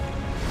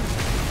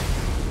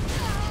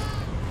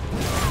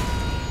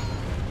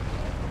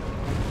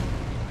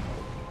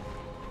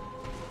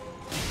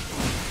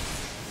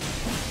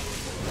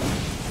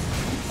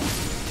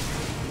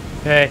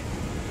 Okay.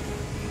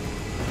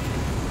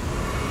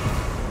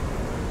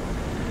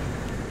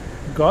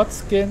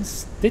 Godskin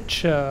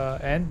Stitcher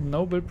and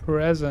Noble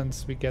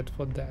Presents we get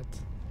for that.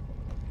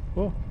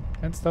 Oh,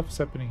 and stuff is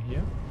happening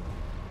here.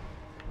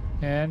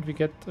 And we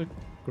get a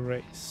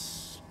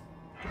Grace.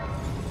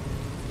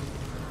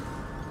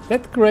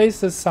 That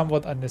Grace is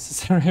somewhat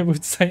unnecessary, I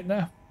would say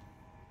now.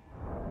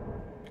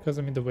 Because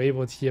I mean the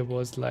wayward here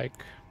was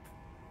like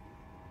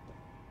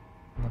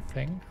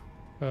nothing.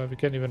 We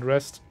can even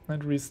rest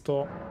and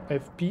restore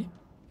FP.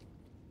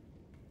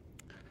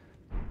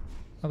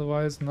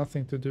 Otherwise,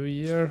 nothing to do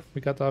here. We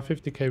got our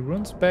 50k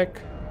runes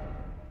back.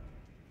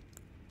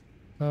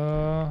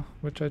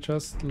 Which I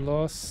just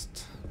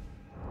lost.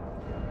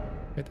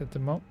 Wait, at the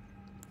moment.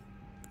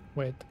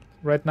 Wait.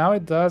 Right now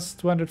it does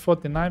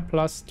 249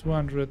 plus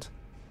 290.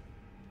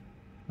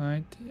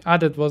 Ah,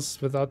 that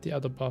was without the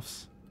other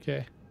buffs.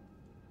 Okay.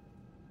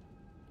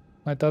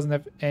 It doesn't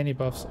have any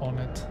buffs on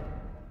it.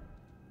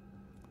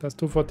 Does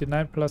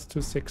 249 plus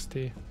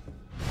 260.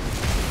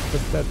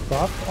 With that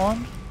buff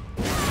on?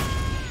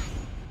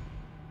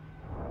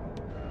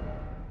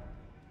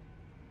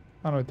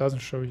 Oh no, it doesn't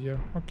show here.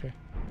 Okay.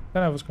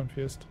 Then I was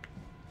confused.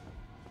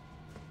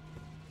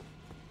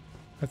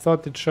 I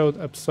thought it showed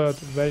absurd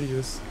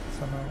values.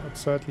 Somehow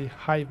absurdly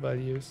high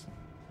values.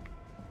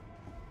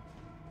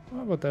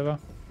 Oh, whatever.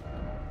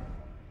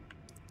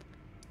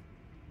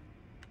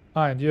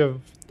 Ah, and you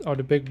have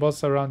the big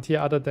boss around here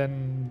other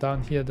than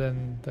down here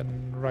than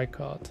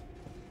Rykard.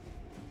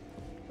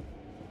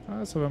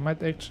 Ah, so we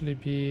might actually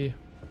be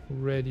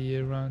ready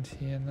around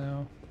here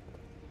now.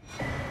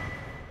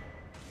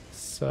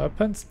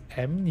 Serpent's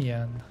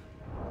Amnion.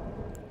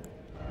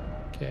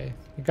 Okay,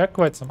 we got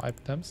quite some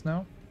items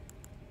now.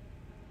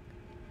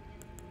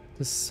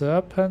 The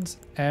Serpent's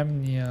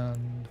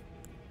Amnion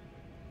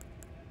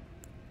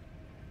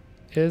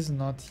is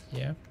not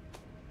here.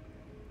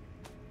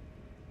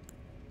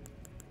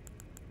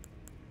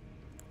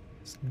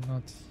 It's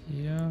not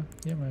here.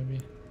 Here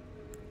maybe.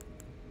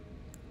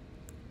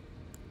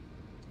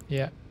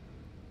 Yeah.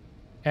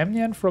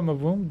 Amnion from a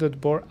womb that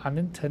bore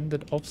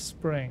unintended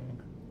offspring.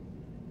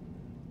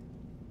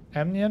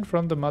 Amnion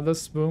from the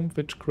mother's womb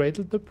which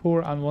cradled the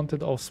poor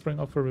unwanted offspring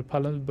of a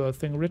repellent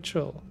birthing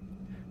ritual.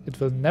 It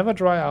will never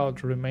dry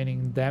out,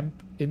 remaining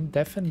damp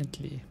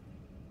indefinitely.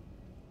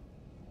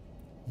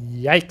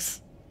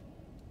 Yikes!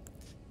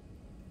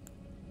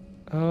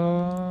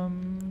 All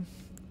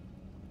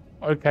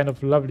kind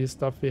of lovely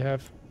stuff we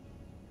have.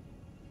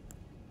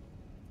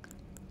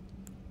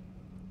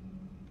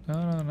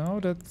 No,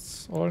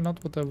 that's all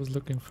not what I was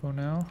looking for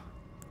now.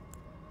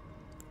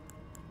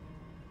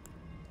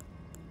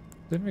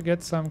 Didn't we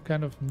get some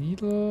kind of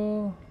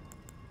needle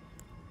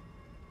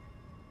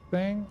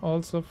thing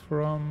also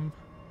from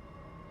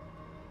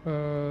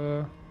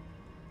the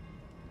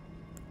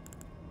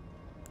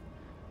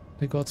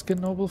Godskin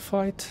Noble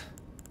fight?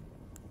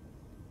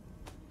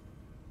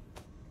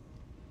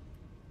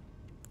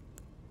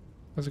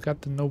 Also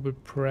got the Noble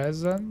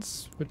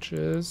Presence, which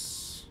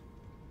is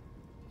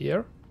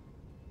here.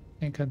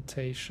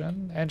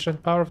 Incantation.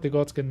 Ancient power of the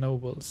Godskin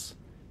Nobles.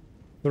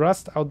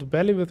 Thrust out the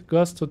belly with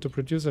gusto to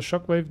produce a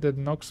shockwave that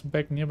knocks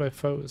back nearby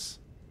foes.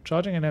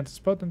 Charging enhances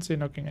potency,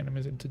 knocking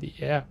enemies into the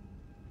air.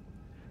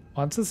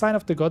 Once a sign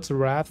of the god's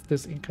wrath,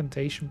 this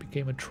incantation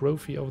became a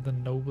trophy of the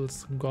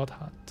noble's god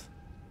hunt.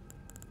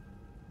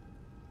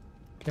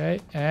 Okay,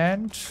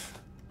 and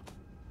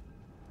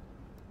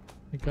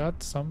we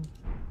got some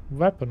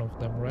weapon of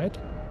them, right?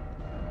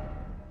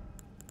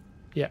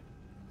 Yeah.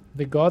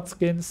 The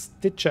Godskin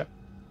Stitcher.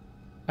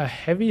 A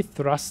heavy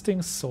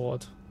thrusting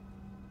sword.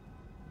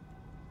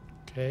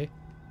 Okay.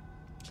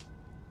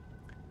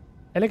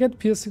 Elegant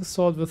piercing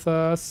sword with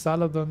a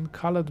Saladin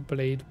colored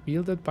blade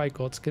wielded by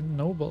Godskin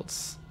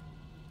nobles.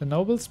 The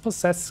nobles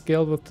possess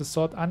skill with the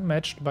sword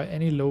unmatched by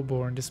any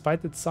lowborn.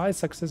 Despite its size,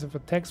 successive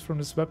attacks from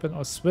this weapon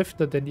are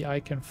swifter than the eye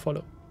can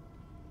follow.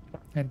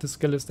 And the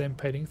skill is the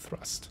impaling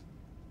thrust.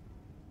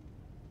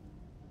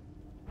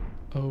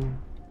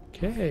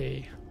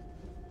 Okay.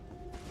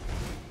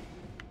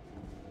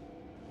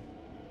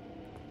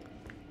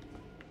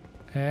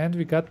 And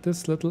we got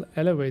this little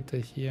elevator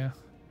here.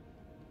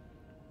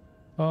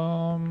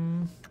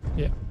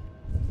 Yeah.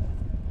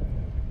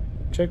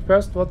 Check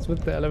first what's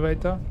with the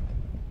elevator.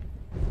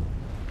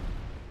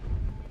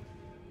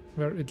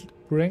 Where it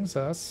brings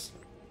us.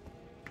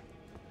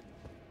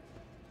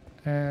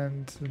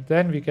 And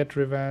then we get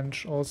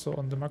revenge also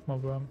on the magma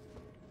worm.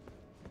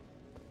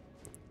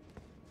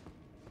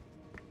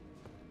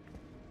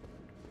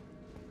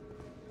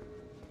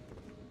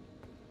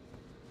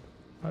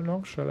 How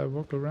long shall I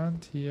walk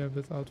around here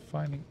without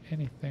finding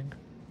anything?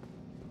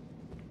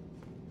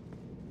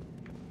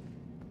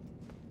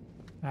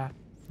 Ah,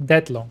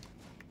 that long.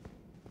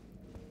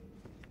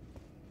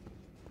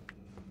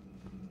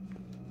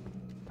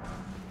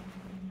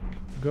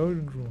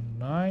 Golden Rune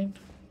 9.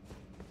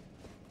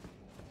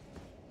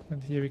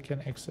 And here we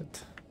can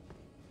exit.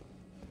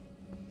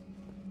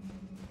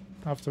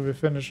 After we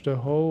finish the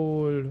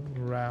whole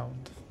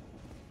round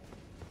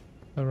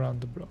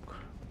around the block.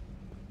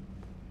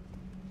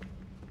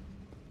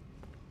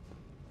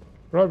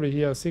 Probably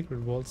here are secret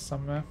vaults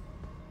somewhere.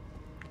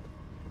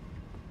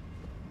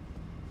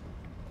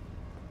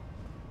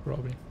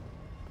 Probably.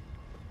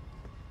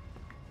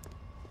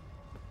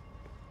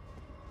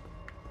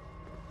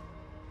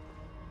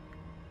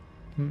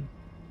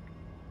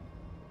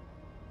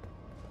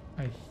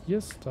 I hear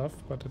stuff,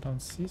 but I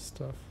don't see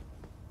stuff.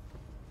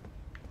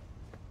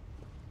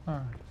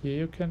 Ah, here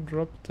you can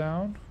drop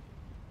down.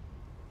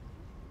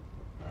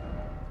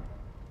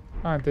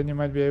 Ah, and then you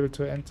might be able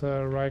to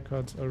enter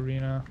Rykard's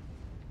arena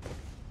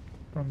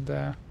from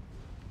there.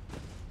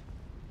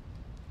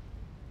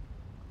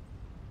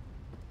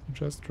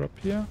 Just drop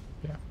here?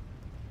 Yeah.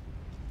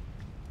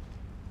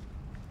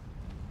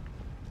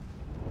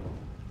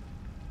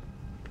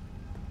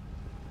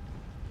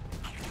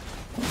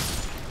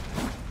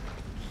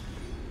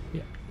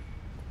 Yeah.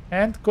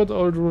 And good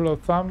old rule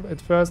of thumb, at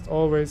first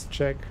always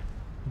check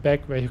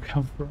back where you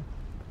come from.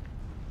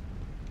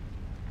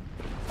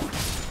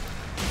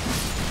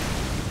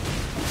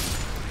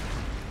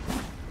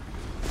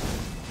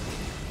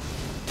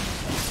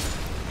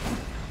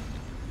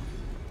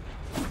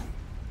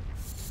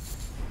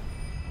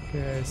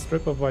 Okay,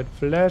 strip of white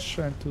flesh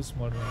and 2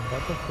 smoldering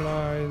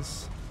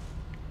butterflies.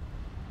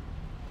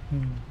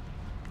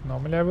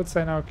 Normally I would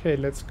say now, okay,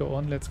 let's go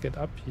on, let's get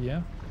up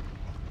here.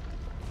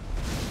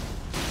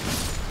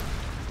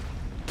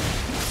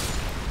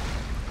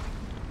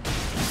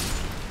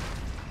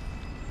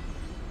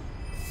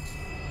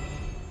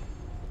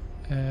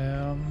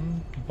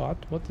 But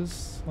what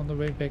is on the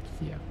way back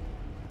here?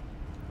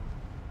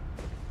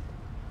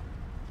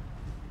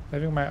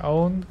 Having my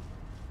own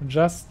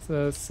just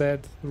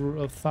set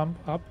rule of thumb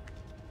up.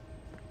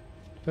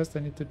 First I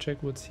need to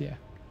check what's here.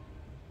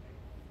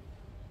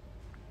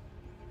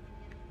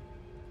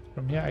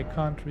 From here I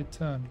can't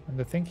return. And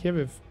I think here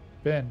we've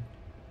been.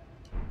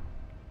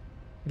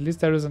 At least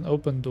there is an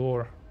open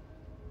door.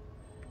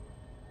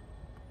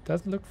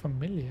 Doesn't look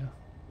familiar.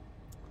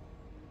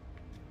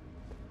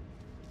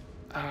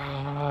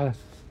 Ah,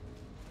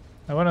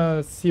 I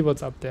wanna see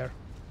what's up there.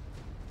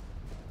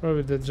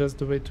 Probably that's just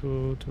the way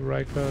to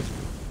Rykard.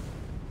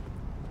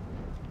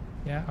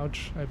 Yeah,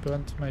 ouch, I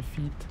burnt my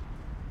feet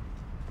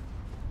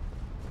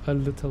a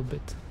little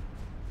bit.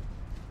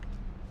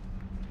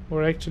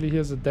 Or actually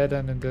here's a dead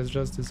end and there's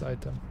just this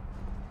item.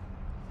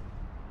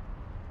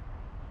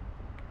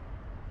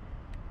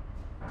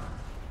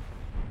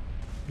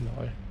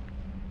 Lol.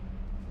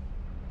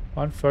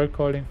 One fur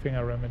calling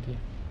finger remedy.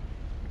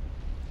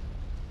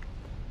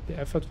 The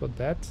effort for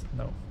that?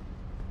 No.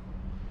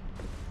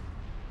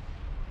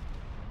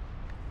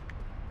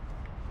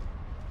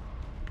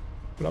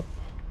 Plop.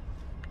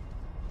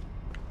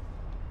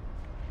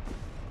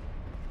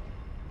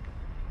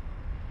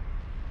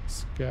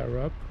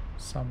 Scarab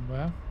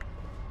somewhere.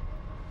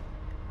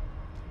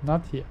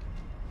 Not here.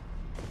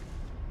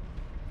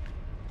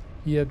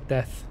 Here,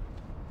 death.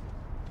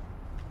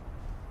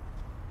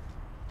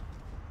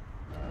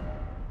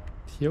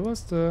 Here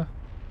was the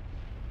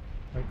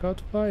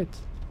workout fight.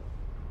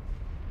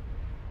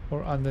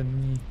 Or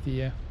underneath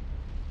here.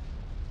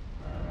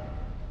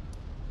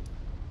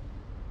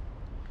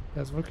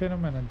 There's Volcano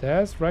Manor.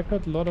 There's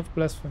record Lord of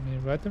Blasphemy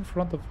right in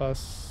front of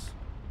us.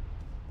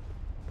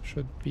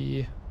 Should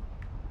be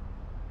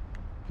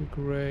the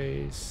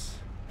grace.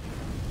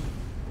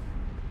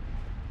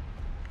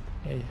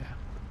 Yeah.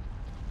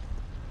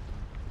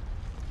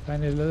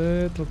 Tiny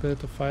little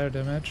bit of fire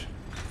damage.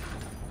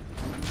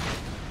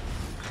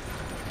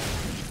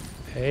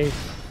 Hey.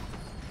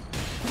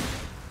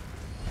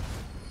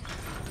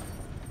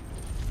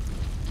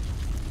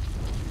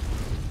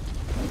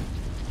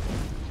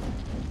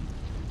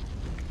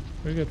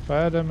 We get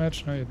fire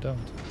damage? No, you don't.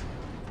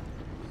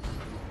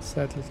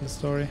 Sad little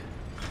story.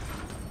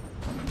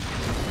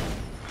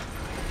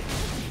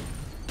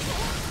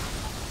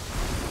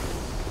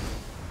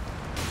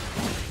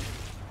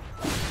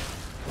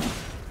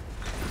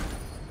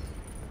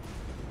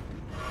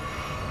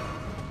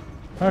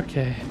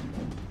 Okay.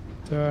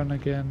 Turn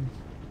again.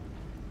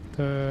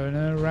 Turn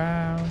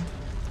around.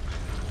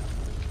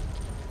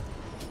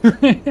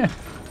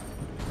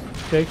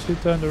 She actually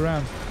turned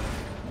around.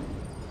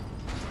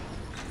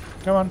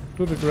 Come on,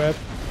 do the grab.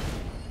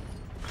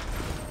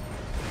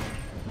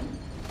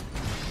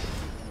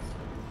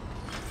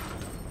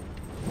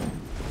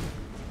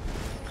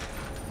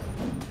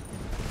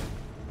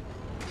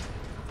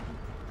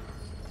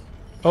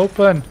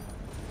 Open!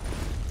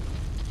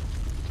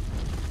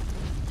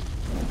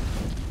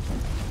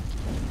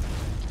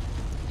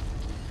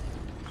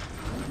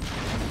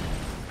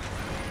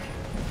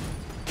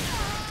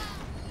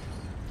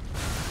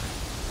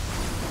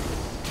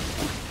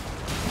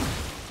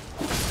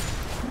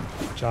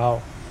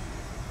 Ciao.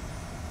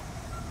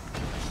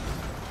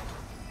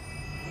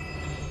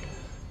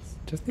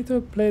 Just need to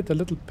play it a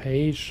little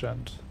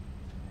patient.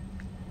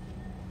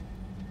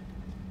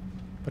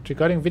 But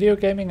regarding video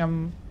gaming,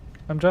 I'm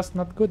just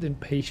not good in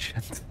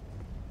patient.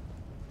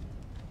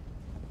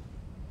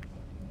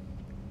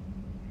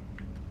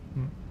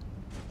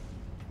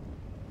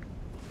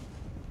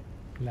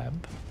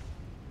 Lamp.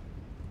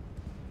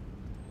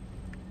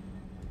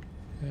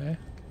 Okay.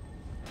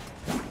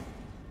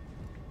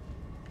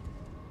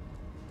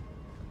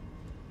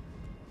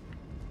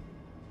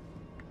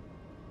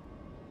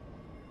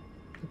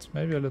 It's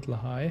maybe a little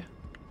high.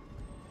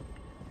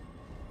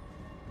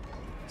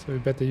 So we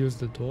better use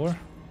the door.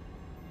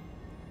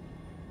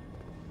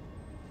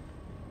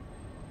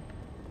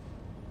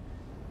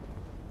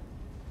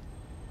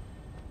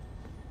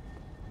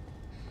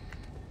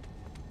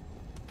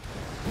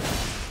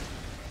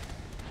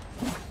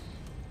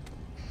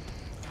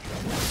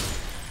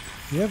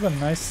 You have a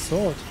nice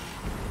sword.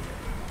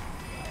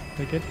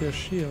 I get your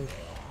shield.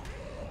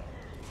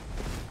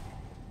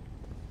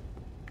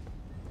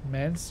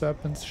 Man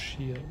Serpent's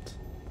shield.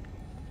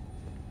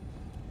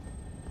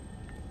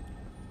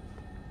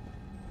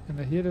 And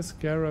I hear the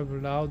scarab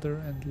louder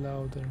and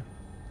louder.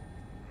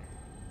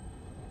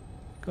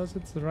 Because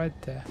it's right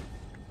there.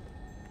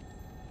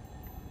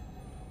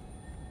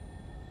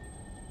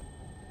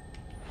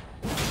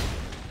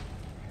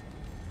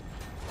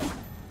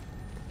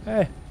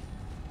 Hey!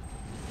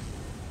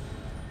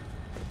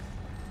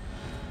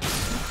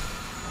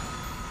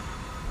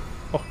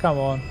 Oh, come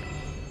on.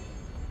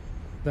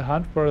 The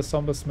hunt for a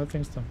somber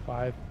smithing stone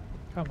 5.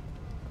 Come on.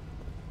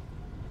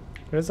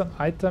 There's an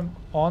item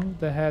on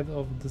the head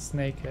of the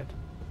snakehead.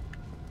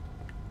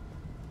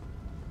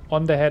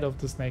 On the head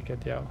of the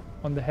snakehead, yeah.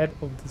 On the head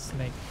of the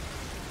snake.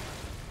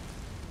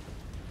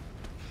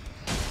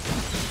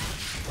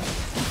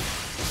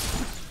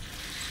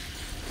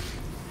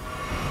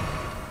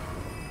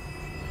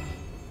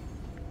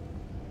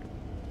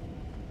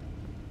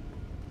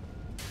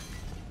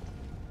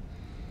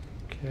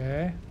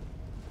 Okay.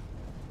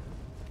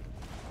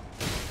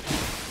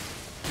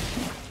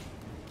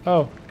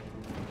 Oh.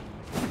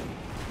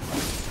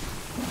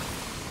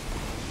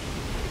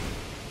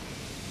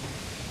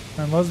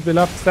 My most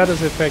beloved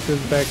status effect is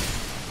back.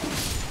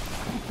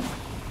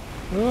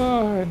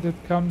 Oh, and it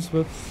comes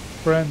with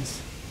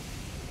friends.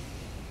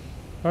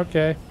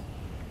 Okay.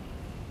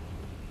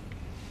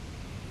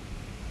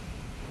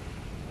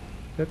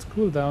 Let's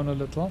cool down a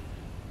little.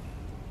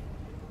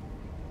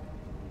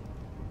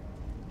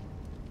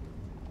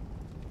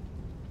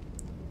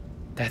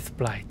 Death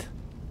Blight.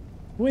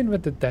 Who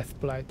invented Death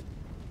Blight?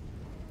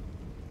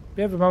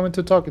 We have a moment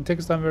to talk. It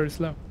takes time very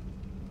slow.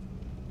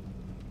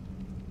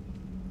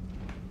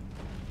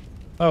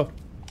 Oh.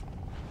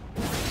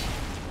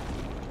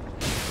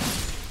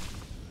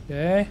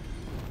 Okay.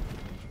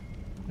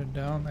 They're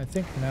down. I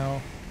think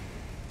now.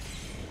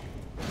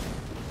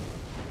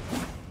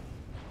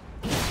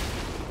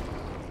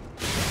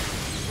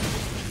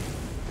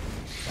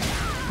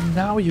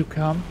 Now you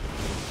come.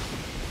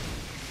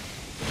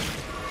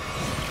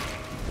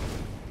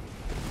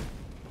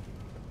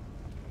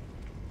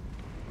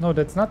 No,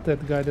 that's not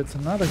that guy. That's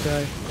another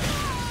guy.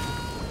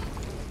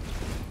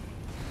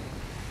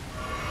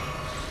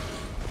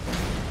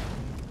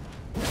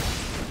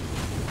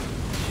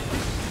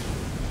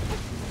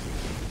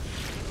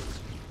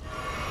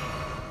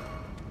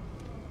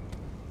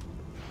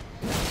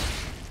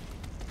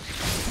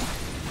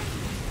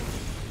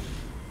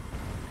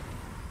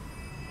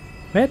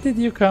 Where did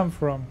you come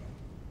from?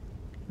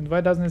 And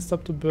why doesn't it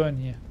stop to burn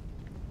here?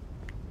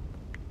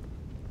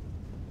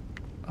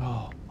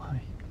 Oh my.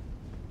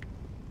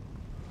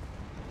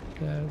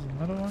 There's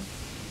another one.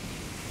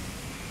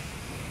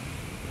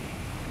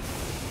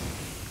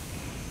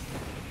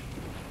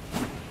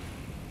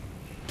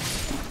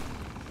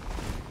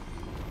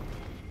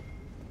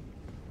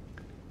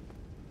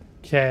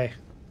 Okay.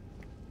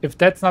 If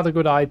that's not a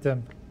good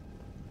item,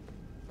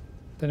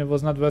 then it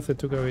was not worth it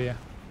to go here.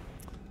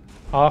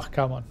 Oh,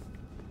 come on.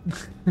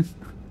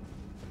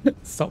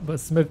 Somber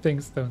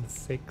smithing stone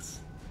 6.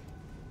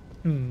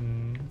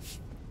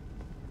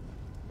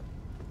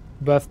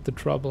 Worth the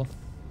trouble.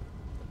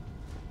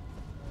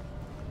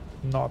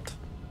 Not.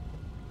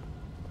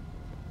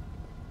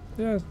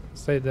 Yeah,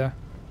 stay there.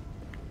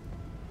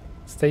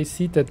 Stay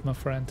seated, my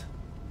friend.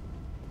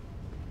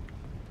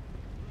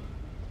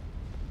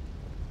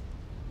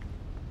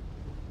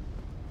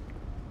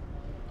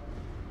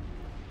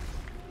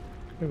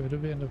 Okay, where do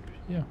we end up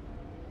here?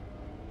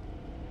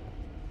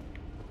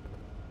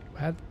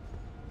 What?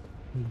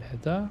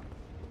 Leather?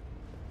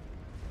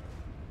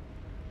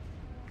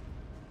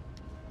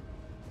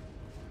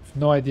 I've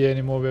no idea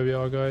anymore where we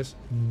are, guys.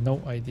 No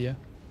idea.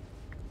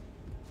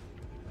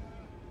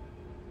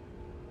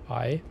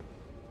 Hi.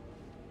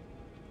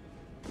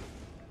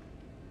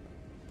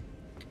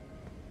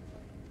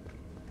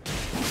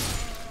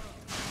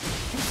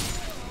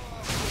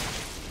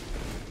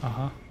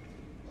 Uh-huh.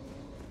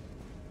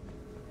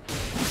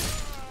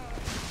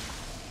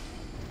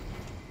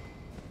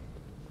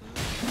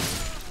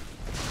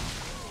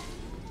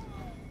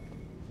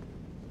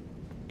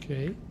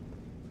 Okay.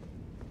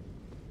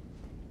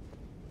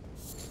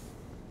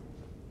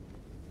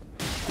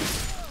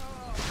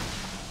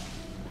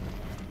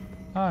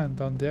 Ah, and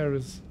down there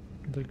is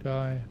the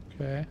guy.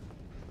 Okay.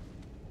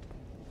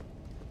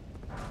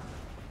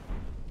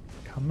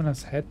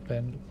 Commoner's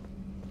headband.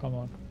 Come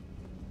on.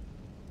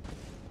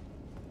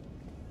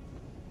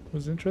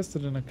 Who's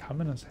interested in a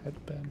commoner's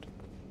headband?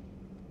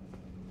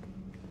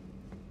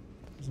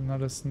 There's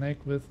another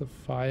snake with a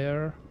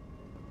fire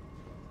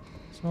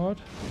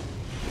sword.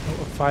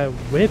 Oh, a fire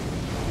whip.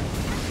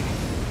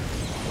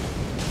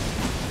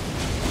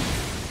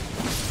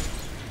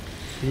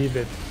 Leave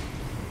it.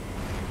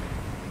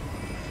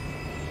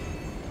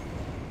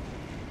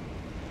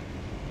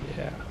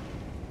 Yeah.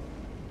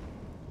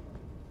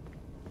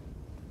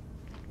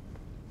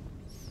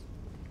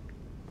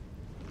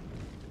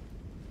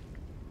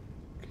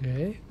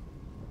 Okay.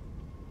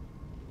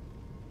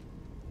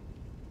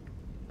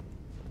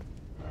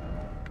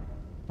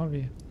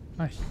 we?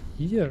 Ah,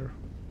 here.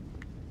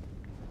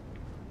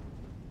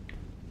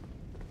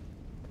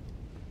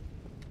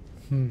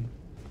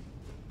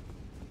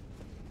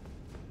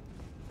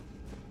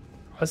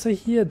 Also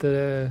here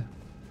the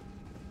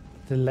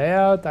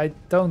layout, I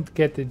don't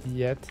get it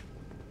yet.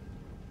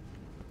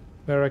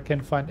 Where I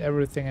can find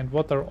everything and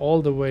what are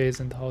all the ways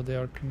and how they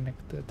are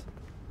connected.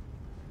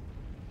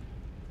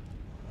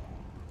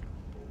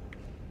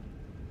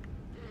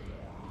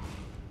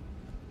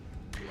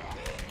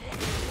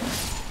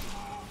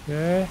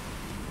 Okay.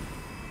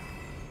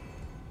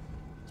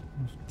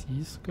 Some of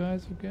these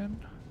guys again.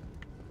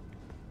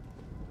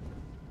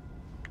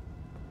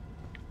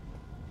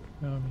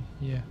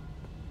 Here.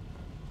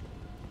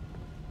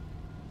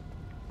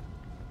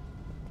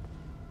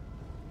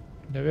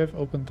 There we have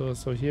open doors,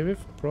 so here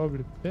we've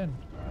probably been.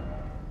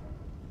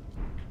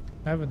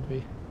 Haven't we?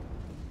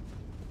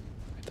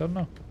 I don't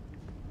know.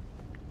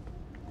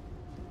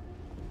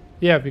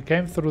 Yeah, we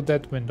came through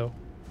that window.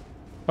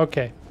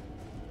 Okay.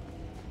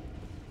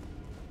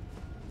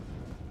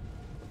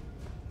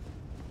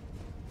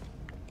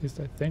 At least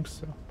I think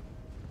so.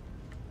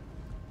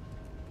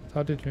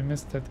 How did we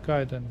miss that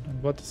guy then?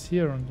 And what is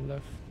here on the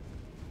left?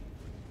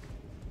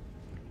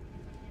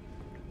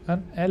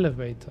 An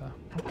elevator.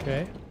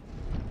 Okay.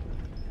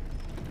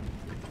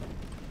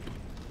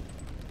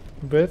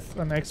 With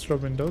an extra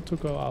window to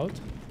go out.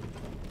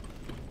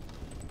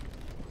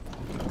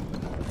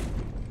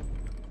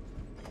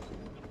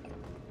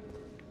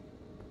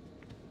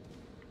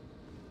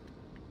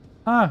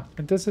 Ah,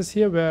 and this is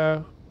here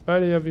where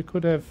earlier we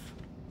could have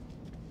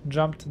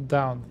jumped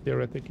down,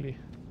 theoretically.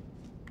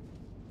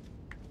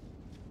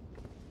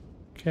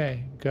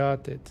 Okay,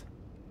 got it.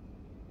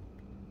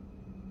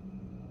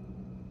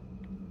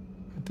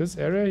 This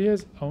area here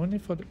is only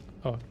for the...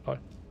 Oh, lol.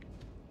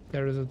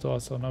 There is a door,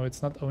 so no,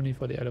 it's not only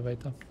for the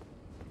elevator.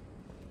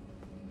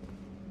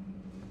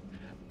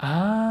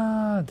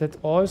 Ah, that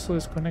also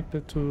is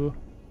connected to...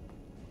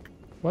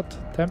 What?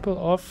 Temple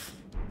of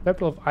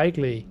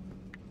Igley.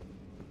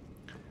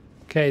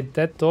 Okay,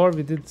 that door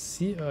we didn't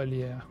see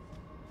earlier.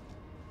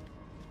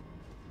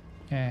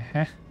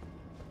 Uh-huh.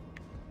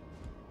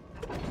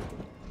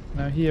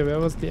 Now here, where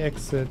was the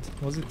exit?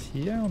 Was it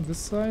here on this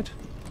side?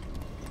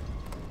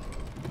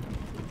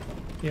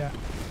 Yeah.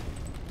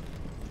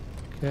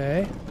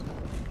 Okay.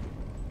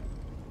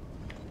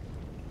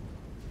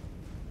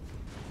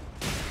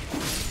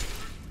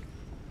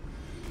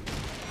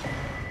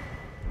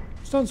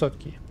 Stone sword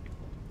key.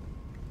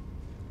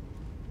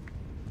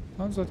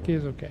 Stone sword key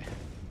is okay.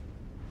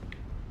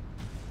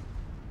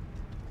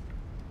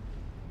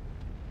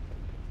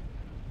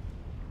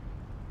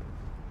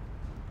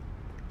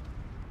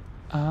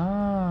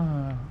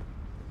 Ah.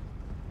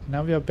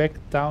 Now we are back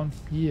down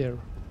here.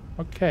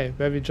 Okay,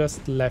 where we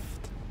just left.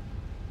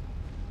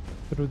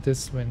 Through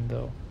this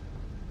window.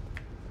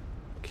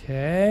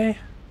 Okay.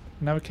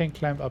 Now we can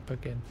climb up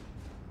again.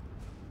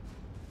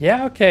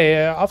 Yeah, okay.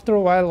 After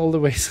a while all the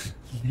ways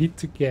lead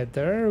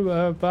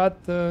together.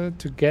 But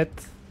to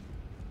get...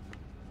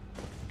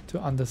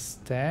 to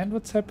understand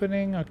what's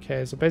happening.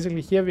 Okay, so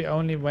basically here we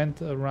only went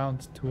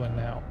around to an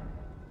L.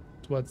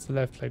 Towards the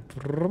left, like...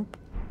 Vroom,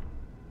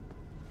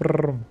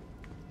 vroom.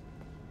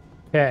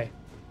 Okay.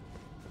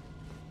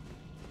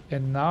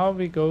 And now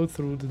we go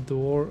through the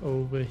door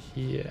over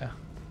here.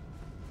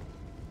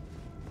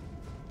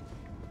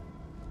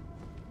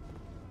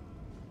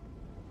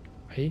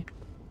 Hey.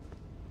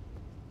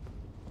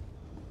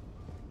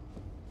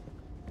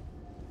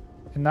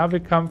 And now we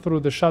come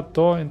through the shut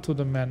door into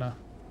the manor.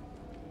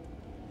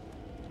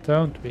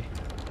 Don't we?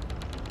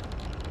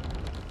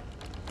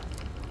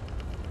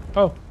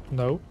 Oh,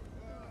 no.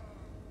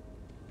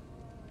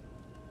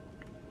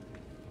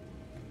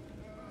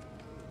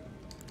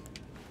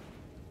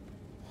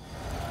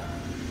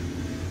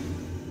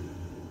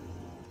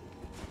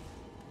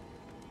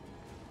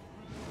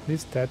 At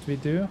least that we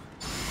do.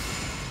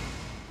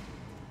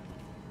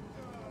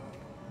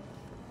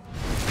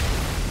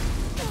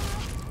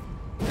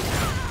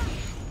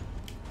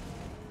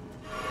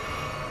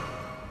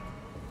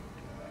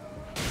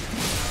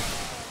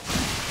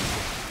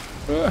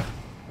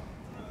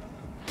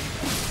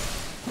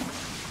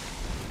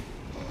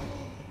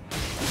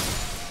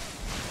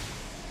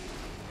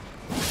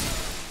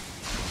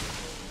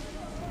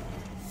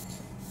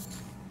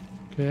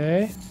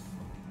 Okay.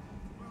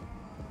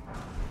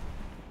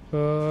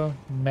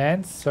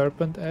 Man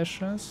serpent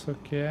ashes,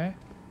 okay.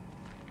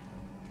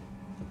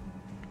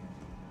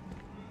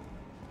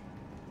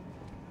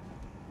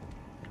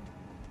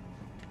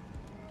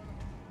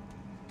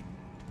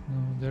 No,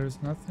 there is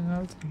nothing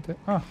else in there.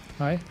 Ah,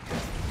 hi.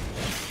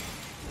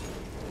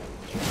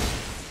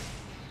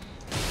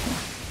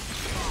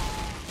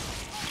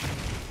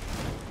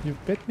 You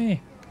bit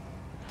me.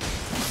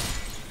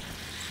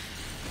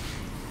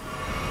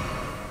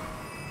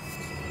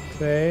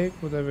 Take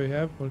whatever you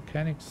have,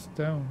 volcanic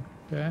stone,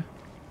 okay.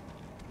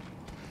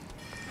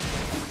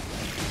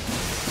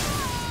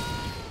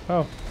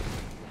 Oh.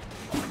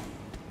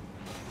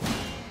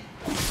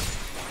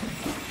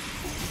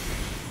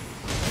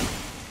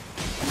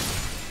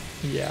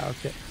 Yeah,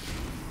 okay.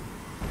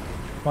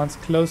 Once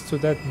close to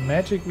that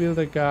magic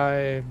wielder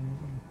guy...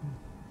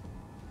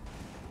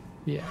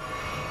 Yeah.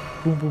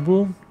 Boom, boom,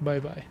 boom.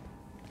 Bye-bye.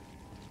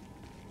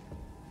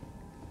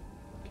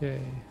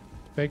 Okay.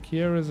 Back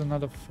here is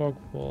another fog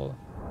wall.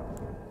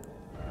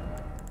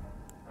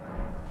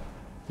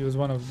 Use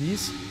one of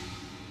these.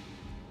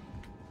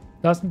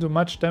 Doesn't do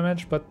much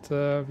damage, but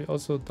we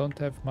also don't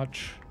have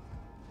much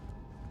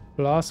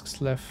flasks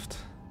left.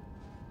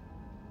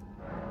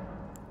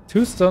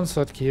 2 stone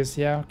sword keys,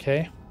 yeah,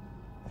 okay.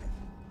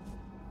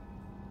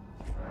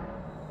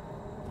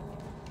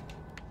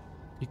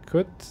 We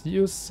could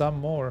use some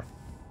more.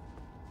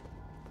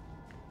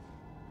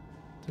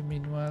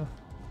 Meanwhile,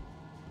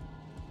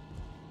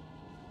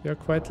 we are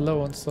quite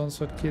low on stone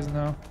sword keys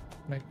now.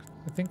 Like,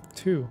 I think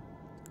 2.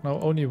 No,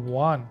 only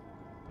 1.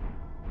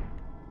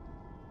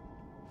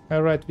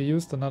 Alright, we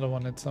used another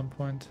one at some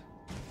point.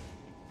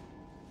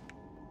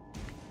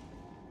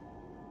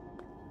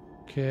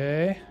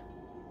 Okay.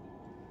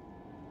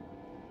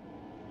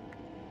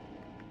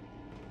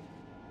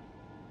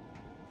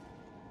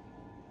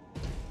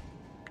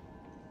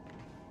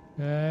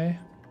 Okay.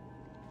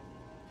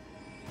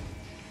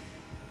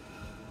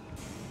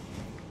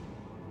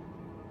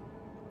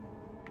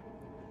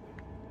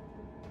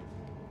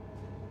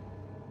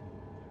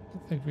 I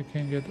think we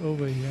can get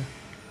over here.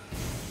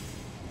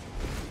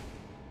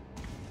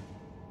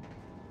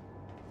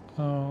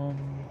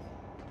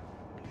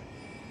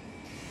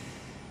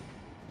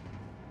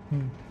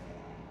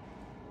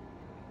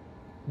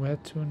 Where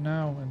to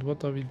now, and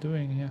what are we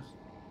doing here?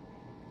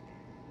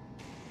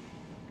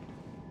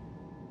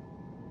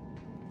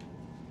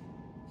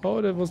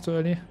 Oh, that was too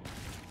early.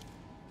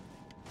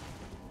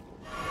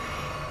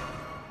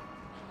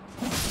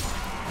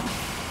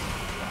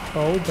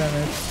 Oh, damn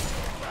it.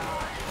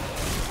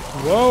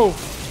 Whoa!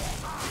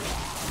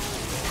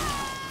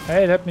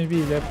 Hey, let me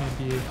be, let me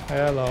be.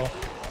 Hello.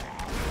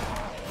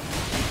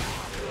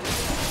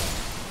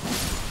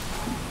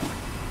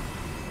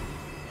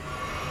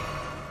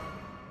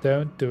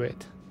 Don't do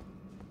it.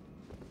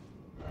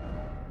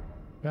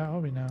 Where are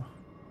we now?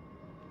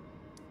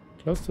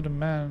 Close to the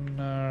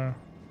manor.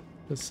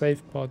 The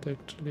safe part,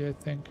 actually, I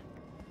think.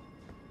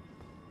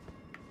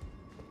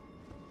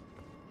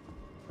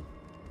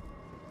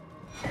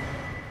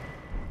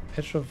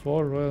 Edge of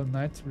War, Royal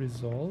Knights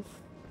Resolve.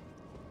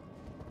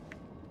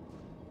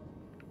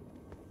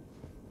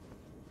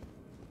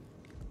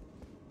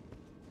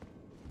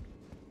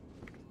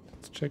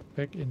 Let's check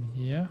back in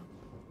here.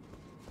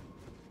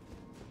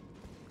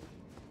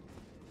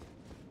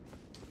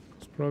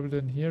 It's probably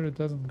in here, it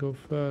doesn't go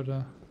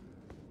further.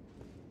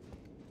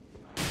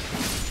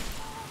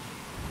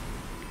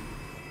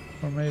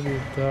 Or maybe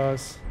it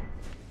does.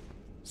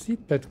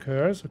 Seedbed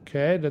curse,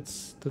 okay,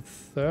 that's the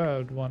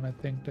 3rd one I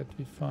think that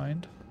we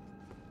find.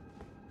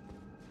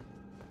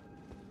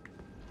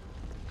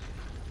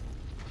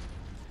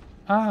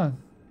 Ah,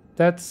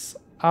 that's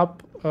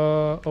up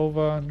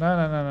over... No,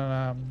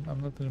 I'm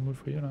not in the mood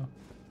for you now.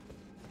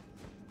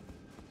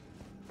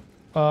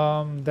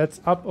 That's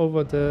up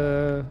over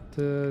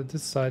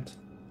this side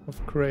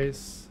of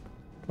Grace.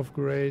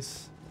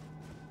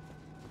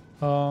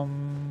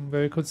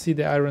 Where you could see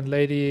the Iron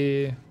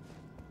Lady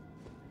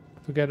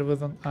together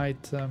with an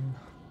item.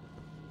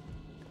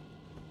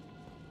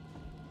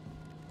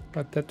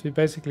 But that we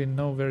basically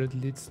know where it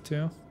leads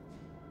to.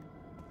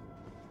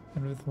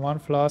 And with 1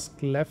 flask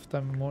left,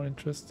 I'm more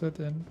interested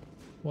in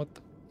what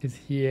is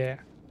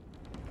here.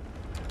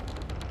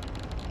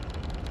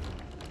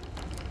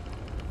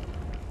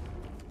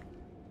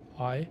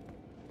 Hi.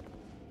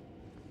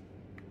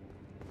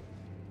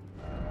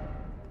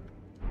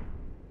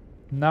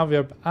 Now we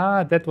are...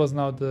 Ah, that was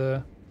now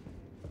the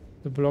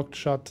blocked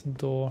shut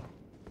door,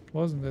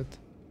 wasn't it?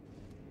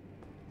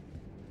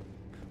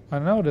 I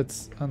know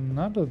that's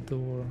another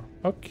door.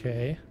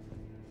 Okay.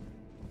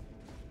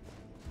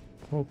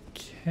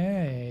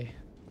 Okay.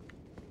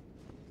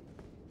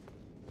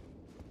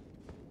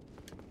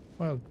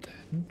 Well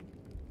then,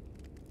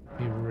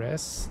 we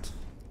rest.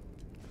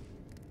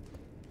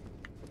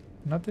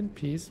 Not in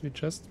peace, we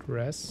just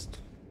rest.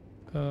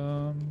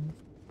 Go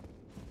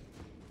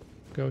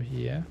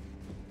here.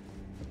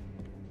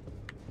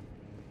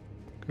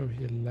 Go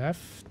here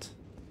left.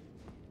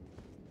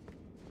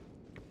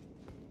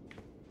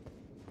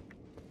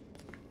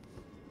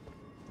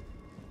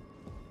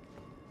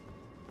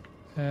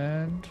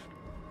 And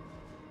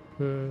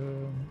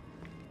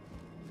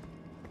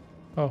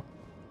oh,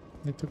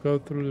 need to go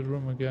through the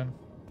room again.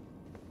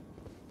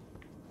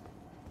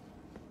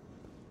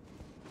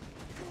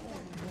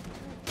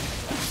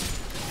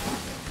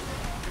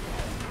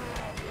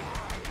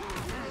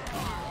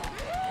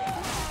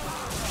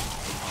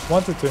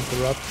 Wanted to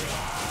interrupt.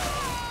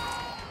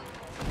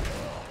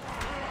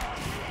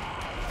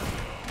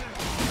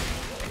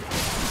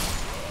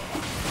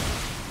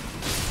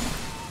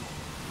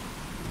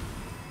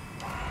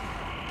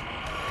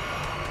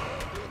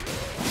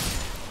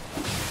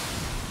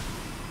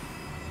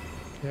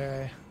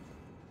 Okay,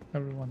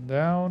 everyone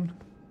down,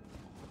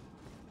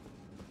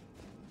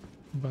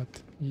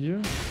 but you.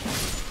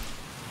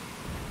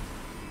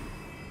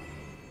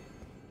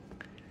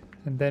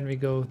 And then we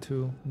go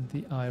to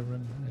the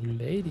Iron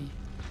Lady.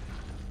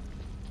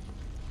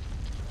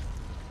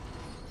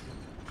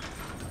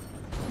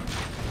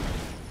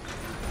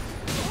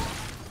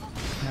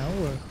 Now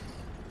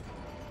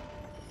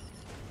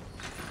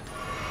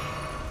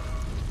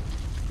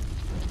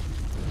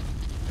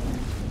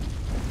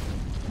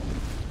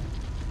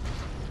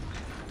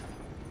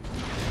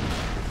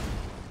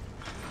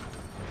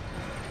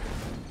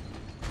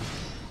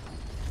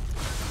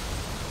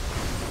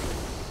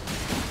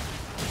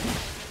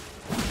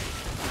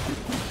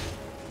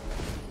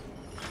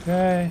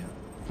okay,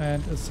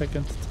 and a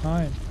second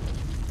time.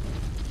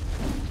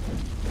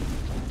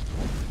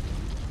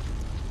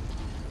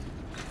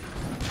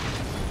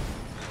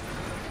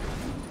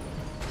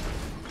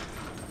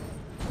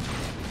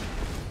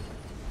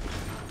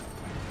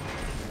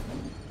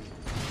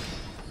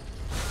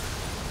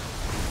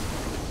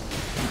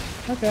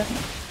 Okay.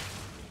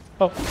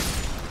 Oh.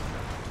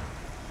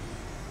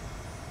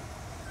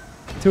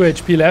 2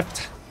 HP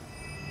left.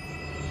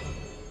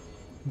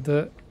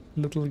 The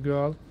little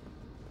girl.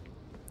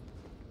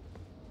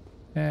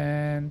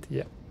 And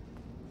yeah,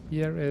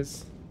 here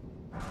is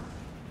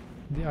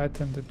the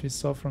item that we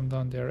saw from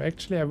down there.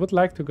 Actually, I would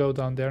like to go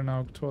down there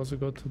now to also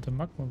go to the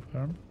magma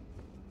worm.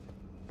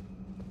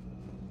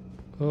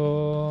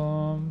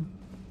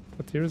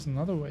 But here is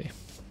another way.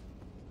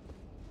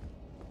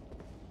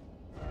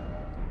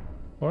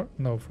 Or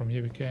no, from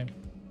here we came.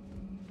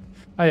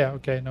 Ah yeah,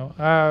 okay, no.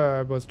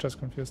 I was just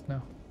confused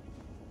now.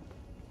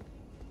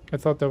 I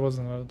thought there was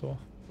another door.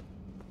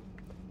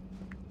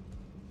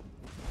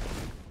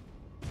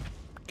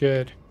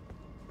 Good.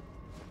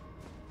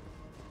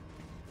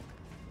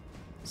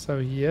 So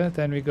here,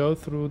 then we go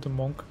through the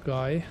monk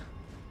guy.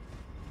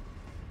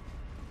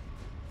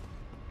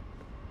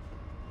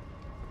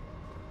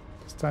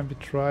 This time we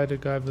try the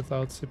guy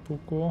without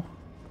seppuku.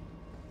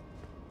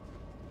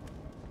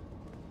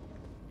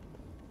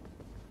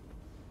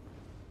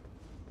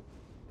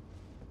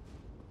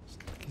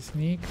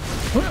 Sneak.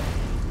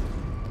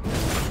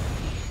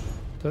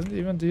 Doesn't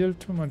even deal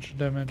too much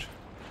damage.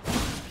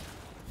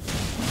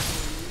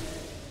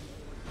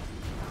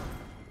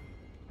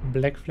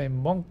 Black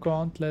Flame Monk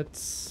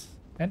Gauntlets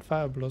and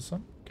Fire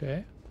Blossom.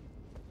 Okay.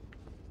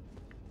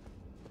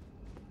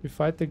 We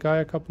fight the guy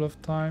a couple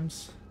of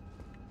times.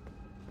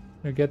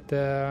 We get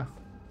the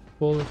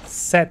full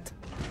set.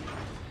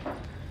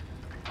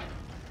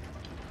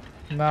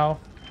 Now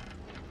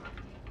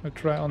I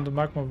try on the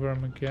magma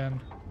worm again.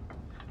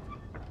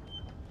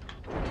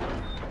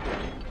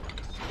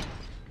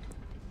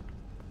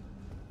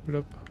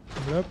 Blup,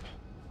 blup.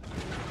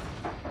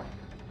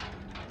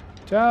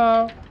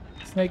 Ciao!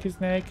 Snakey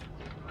snake.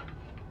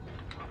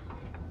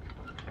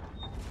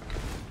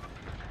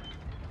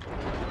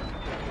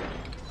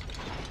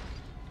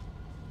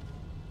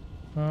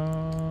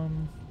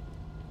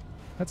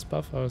 Let's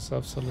buff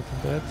ourselves a little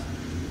bit.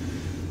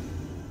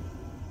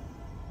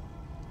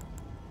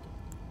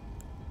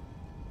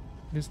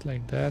 Just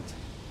like that.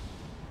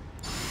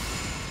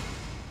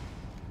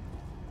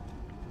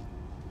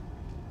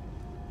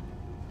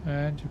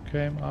 And you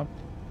came up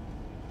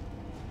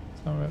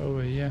somewhere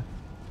over here.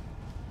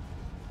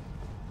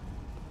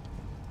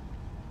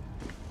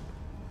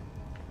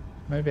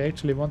 Maybe I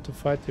actually want to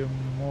fight you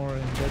more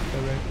in that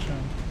direction.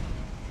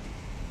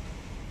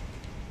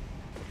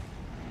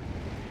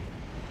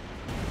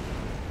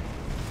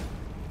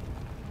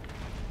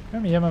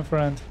 Come here, my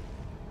friend.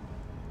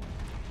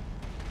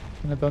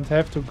 And I don't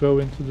have to go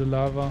into the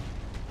lava.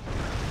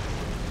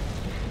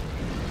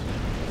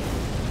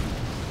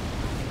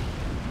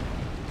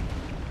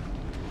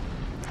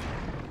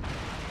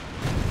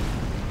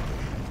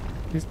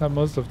 At least not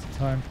most of the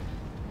time.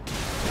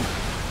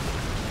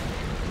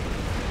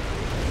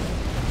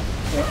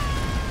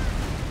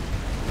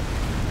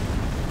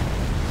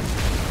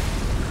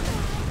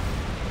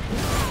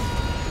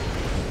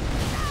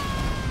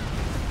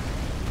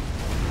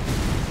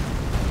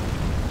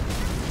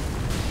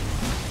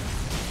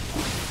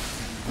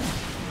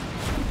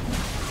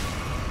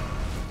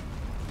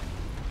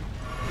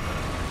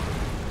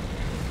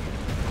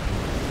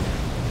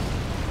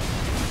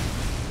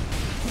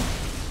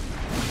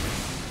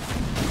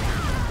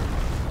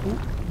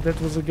 That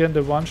was again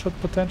the one-shot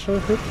potential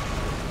hit.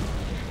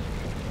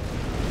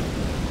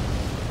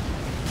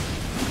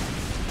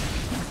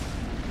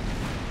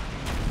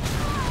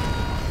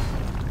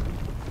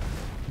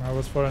 I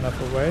was far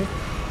enough away.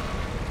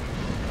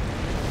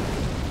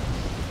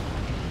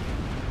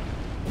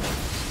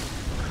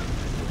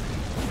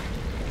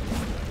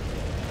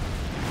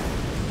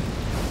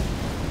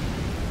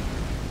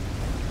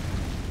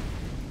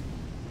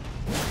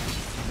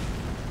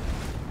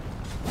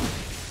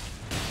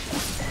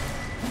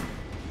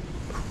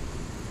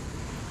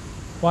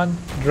 One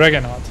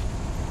Dragonaut.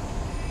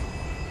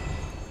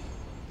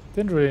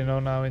 Didn't really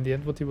know now in the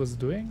end what he was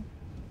doing.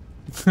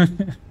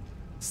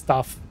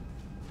 Stuff.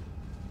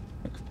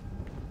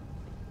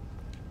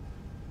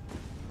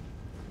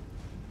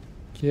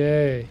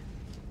 Okay.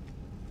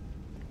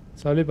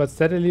 Slowly but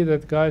steadily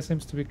that guy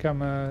seems to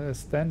become a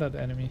standard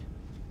enemy.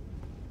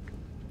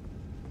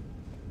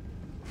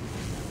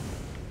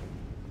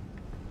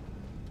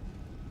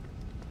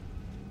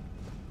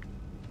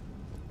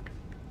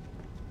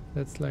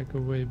 That's like a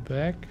way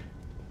back.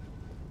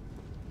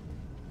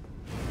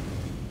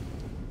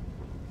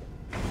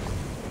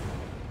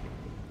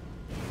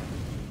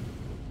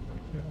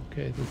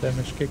 Okay, the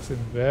damage kicks in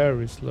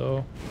very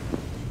slow.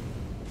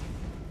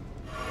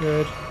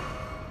 Good.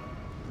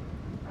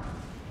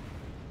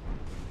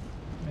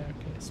 Yeah,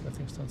 okay,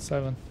 Smithing Stone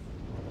 7.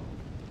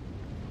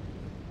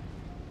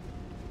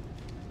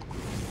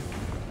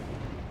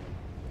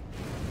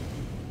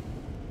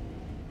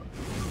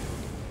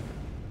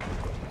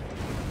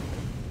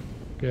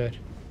 Good.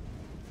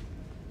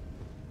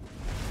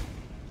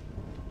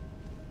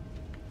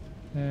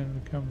 And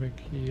we come back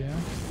here.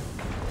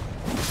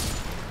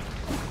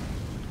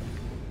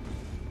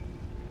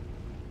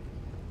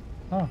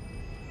 Oh,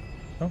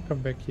 don't come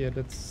back here.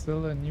 That's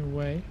still a new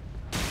way.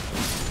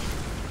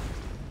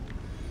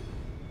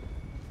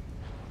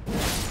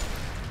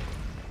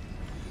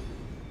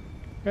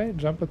 Okay,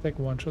 jump attack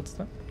one-shots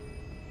them.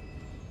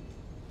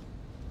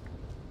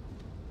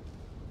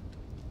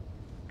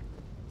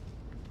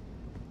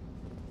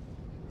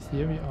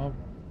 Here we are.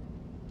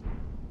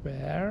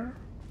 Where?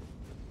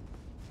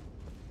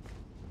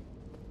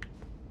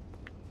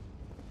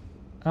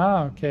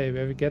 Ah, okay,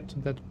 where we get to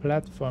that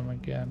platform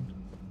again.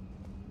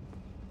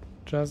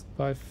 Just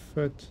by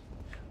foot.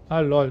 Ah,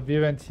 lol, we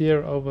went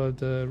here over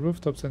the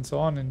rooftops and so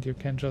on, and you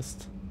can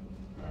just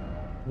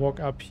walk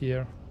up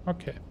here.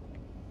 Okay.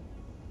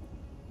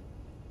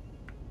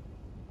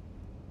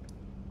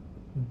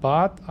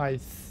 But I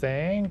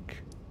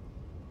think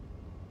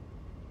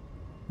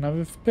now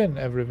we've been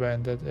everywhere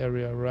in that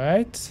area,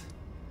 right?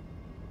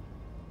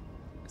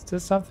 Is there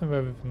something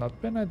where we've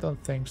not been? I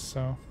don't think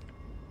so.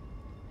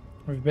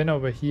 We've been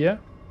over here.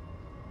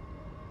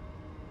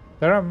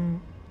 There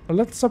I'm a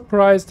little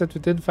surprised that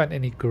we didn't find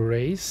any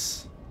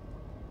grace.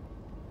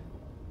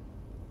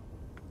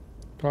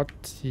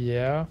 But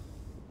yeah.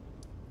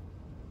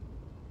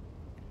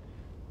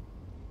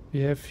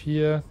 We have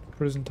here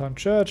Prison Town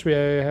Church, we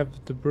have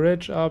the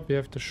bridge up, we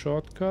have the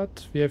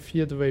shortcut, we have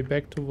here the way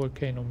back to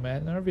Volcano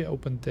Manor, we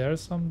opened there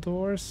some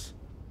doors.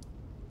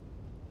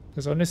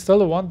 There's only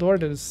still one door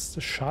that is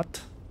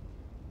shut.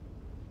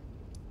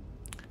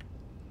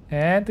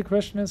 And the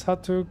question is how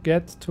to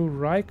get to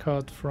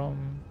Rykard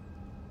from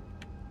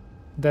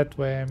that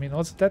way. I mean,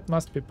 also that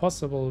must be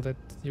possible, that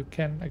you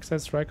can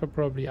access Rykard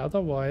probably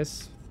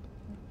otherwise.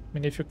 I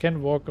mean, if you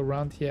can walk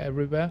around here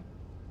everywhere.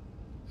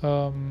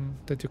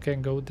 That you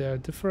can go there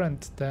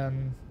different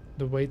than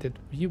the way that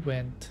we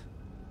went.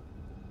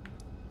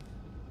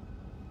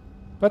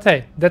 But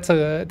hey, that's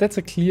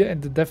a clear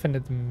and a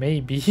definite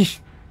maybe.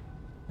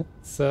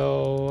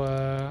 So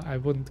I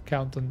wouldn't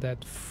count on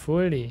that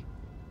fully.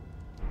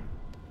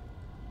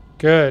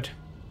 Good.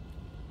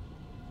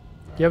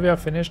 Yeah, we are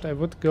finished. I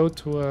would go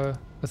to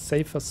a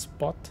safer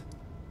spot.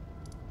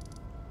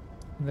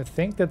 And I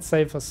think that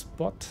safer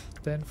spot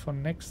then for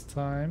next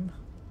time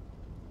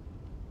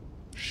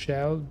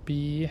shall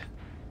be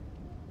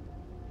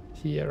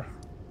here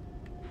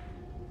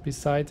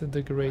beside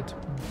the Great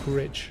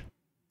Bridge.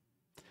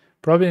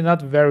 Probably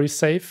not very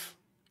safe,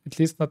 at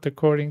least not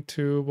according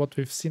to what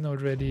we've seen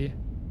already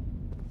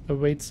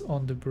awaits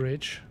on the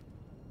bridge.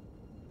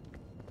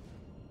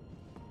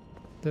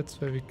 That's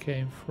where we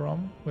came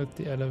from with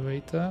the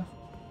elevator.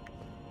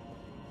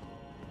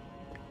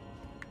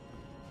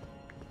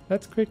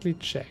 Let's quickly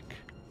check.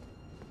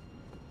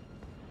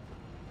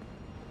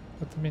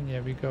 But I mean, yeah,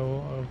 we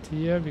go out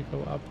here, we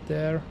go up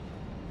there.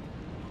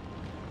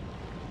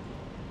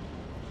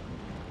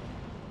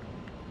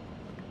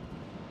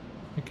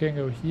 We can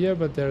go here,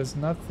 but there is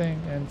nothing,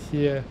 and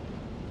here,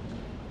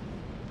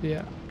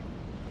 yeah,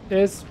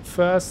 is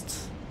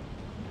first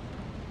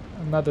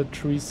another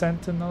tree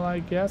sentinel, I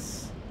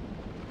guess,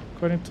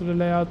 according to the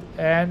layout,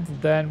 and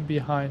then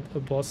behind a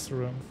boss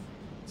room.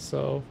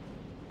 So,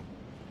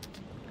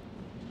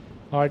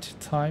 hard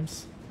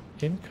times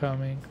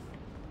incoming.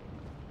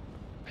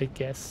 I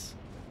guess.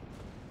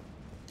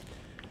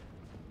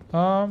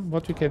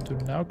 What we can do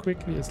now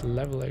quickly is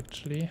level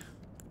actually.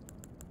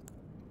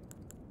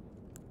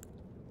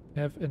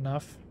 We have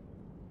enough.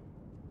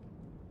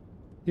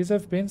 These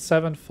have been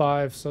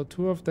 7.5, so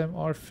 2 of them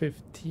are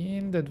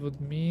 15. That would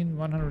mean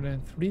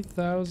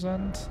 103,000,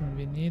 and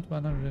we need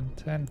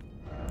 110.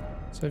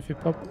 So if you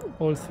pop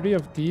all 3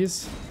 of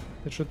these,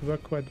 that should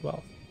work quite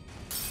well.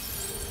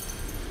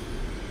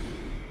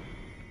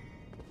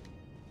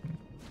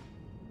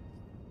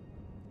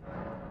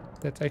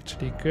 That's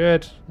actually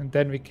good, and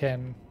then we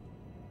can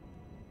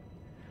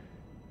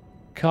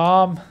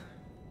calm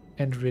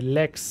and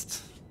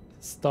relaxed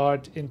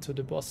start into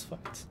the boss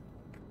fight.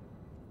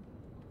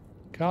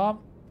 Calm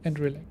and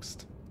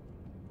relaxed.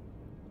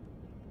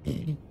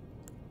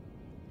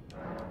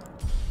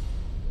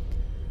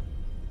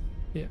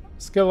 Yeah,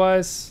 skill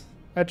wise,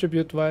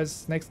 attribute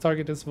wise, next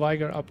target is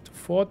Vigor up to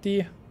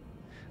 40,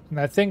 and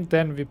I think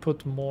then we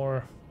put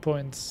more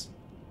points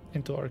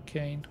into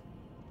Arcane.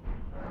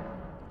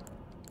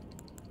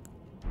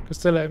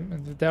 Still,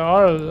 there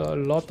are a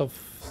lot of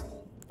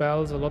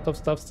spells, a lot of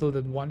stuff still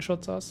that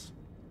one-shots us.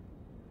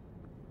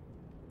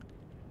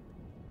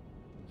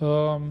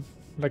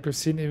 like we've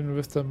seen even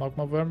with the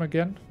magma worm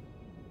again.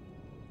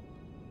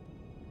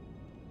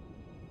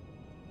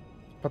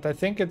 But I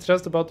think it's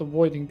just about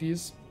avoiding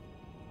these.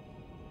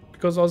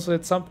 Because also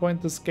at some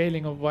point the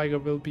scaling of Vigor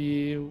will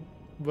be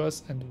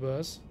worse and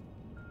worse.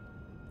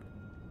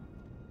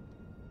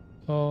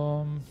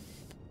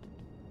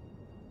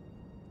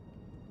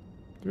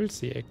 We'll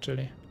see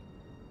actually.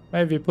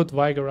 Maybe put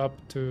Vigor up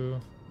to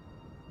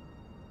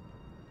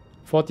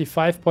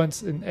 45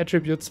 points in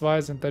attributes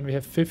wise, and then we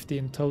have 50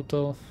 in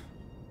total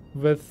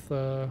with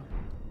the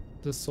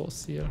source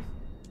seal.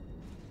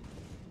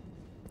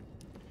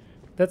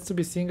 That's to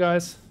be seen,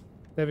 guys.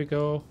 There we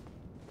go.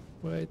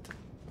 Wait.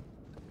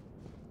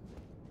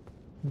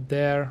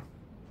 There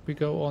we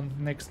go on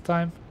next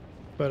time.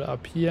 But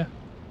up here.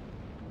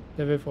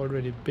 There we've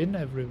already been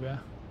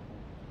everywhere.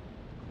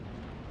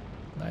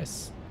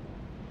 Nice.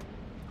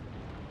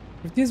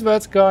 With these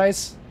words,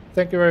 guys,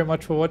 thank you very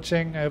much for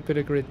watching. I hope you had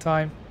a great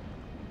time.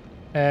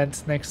 And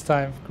next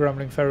time,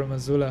 Grumbling Pharaoh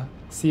Mazula.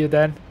 See you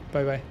then.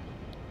 Bye bye.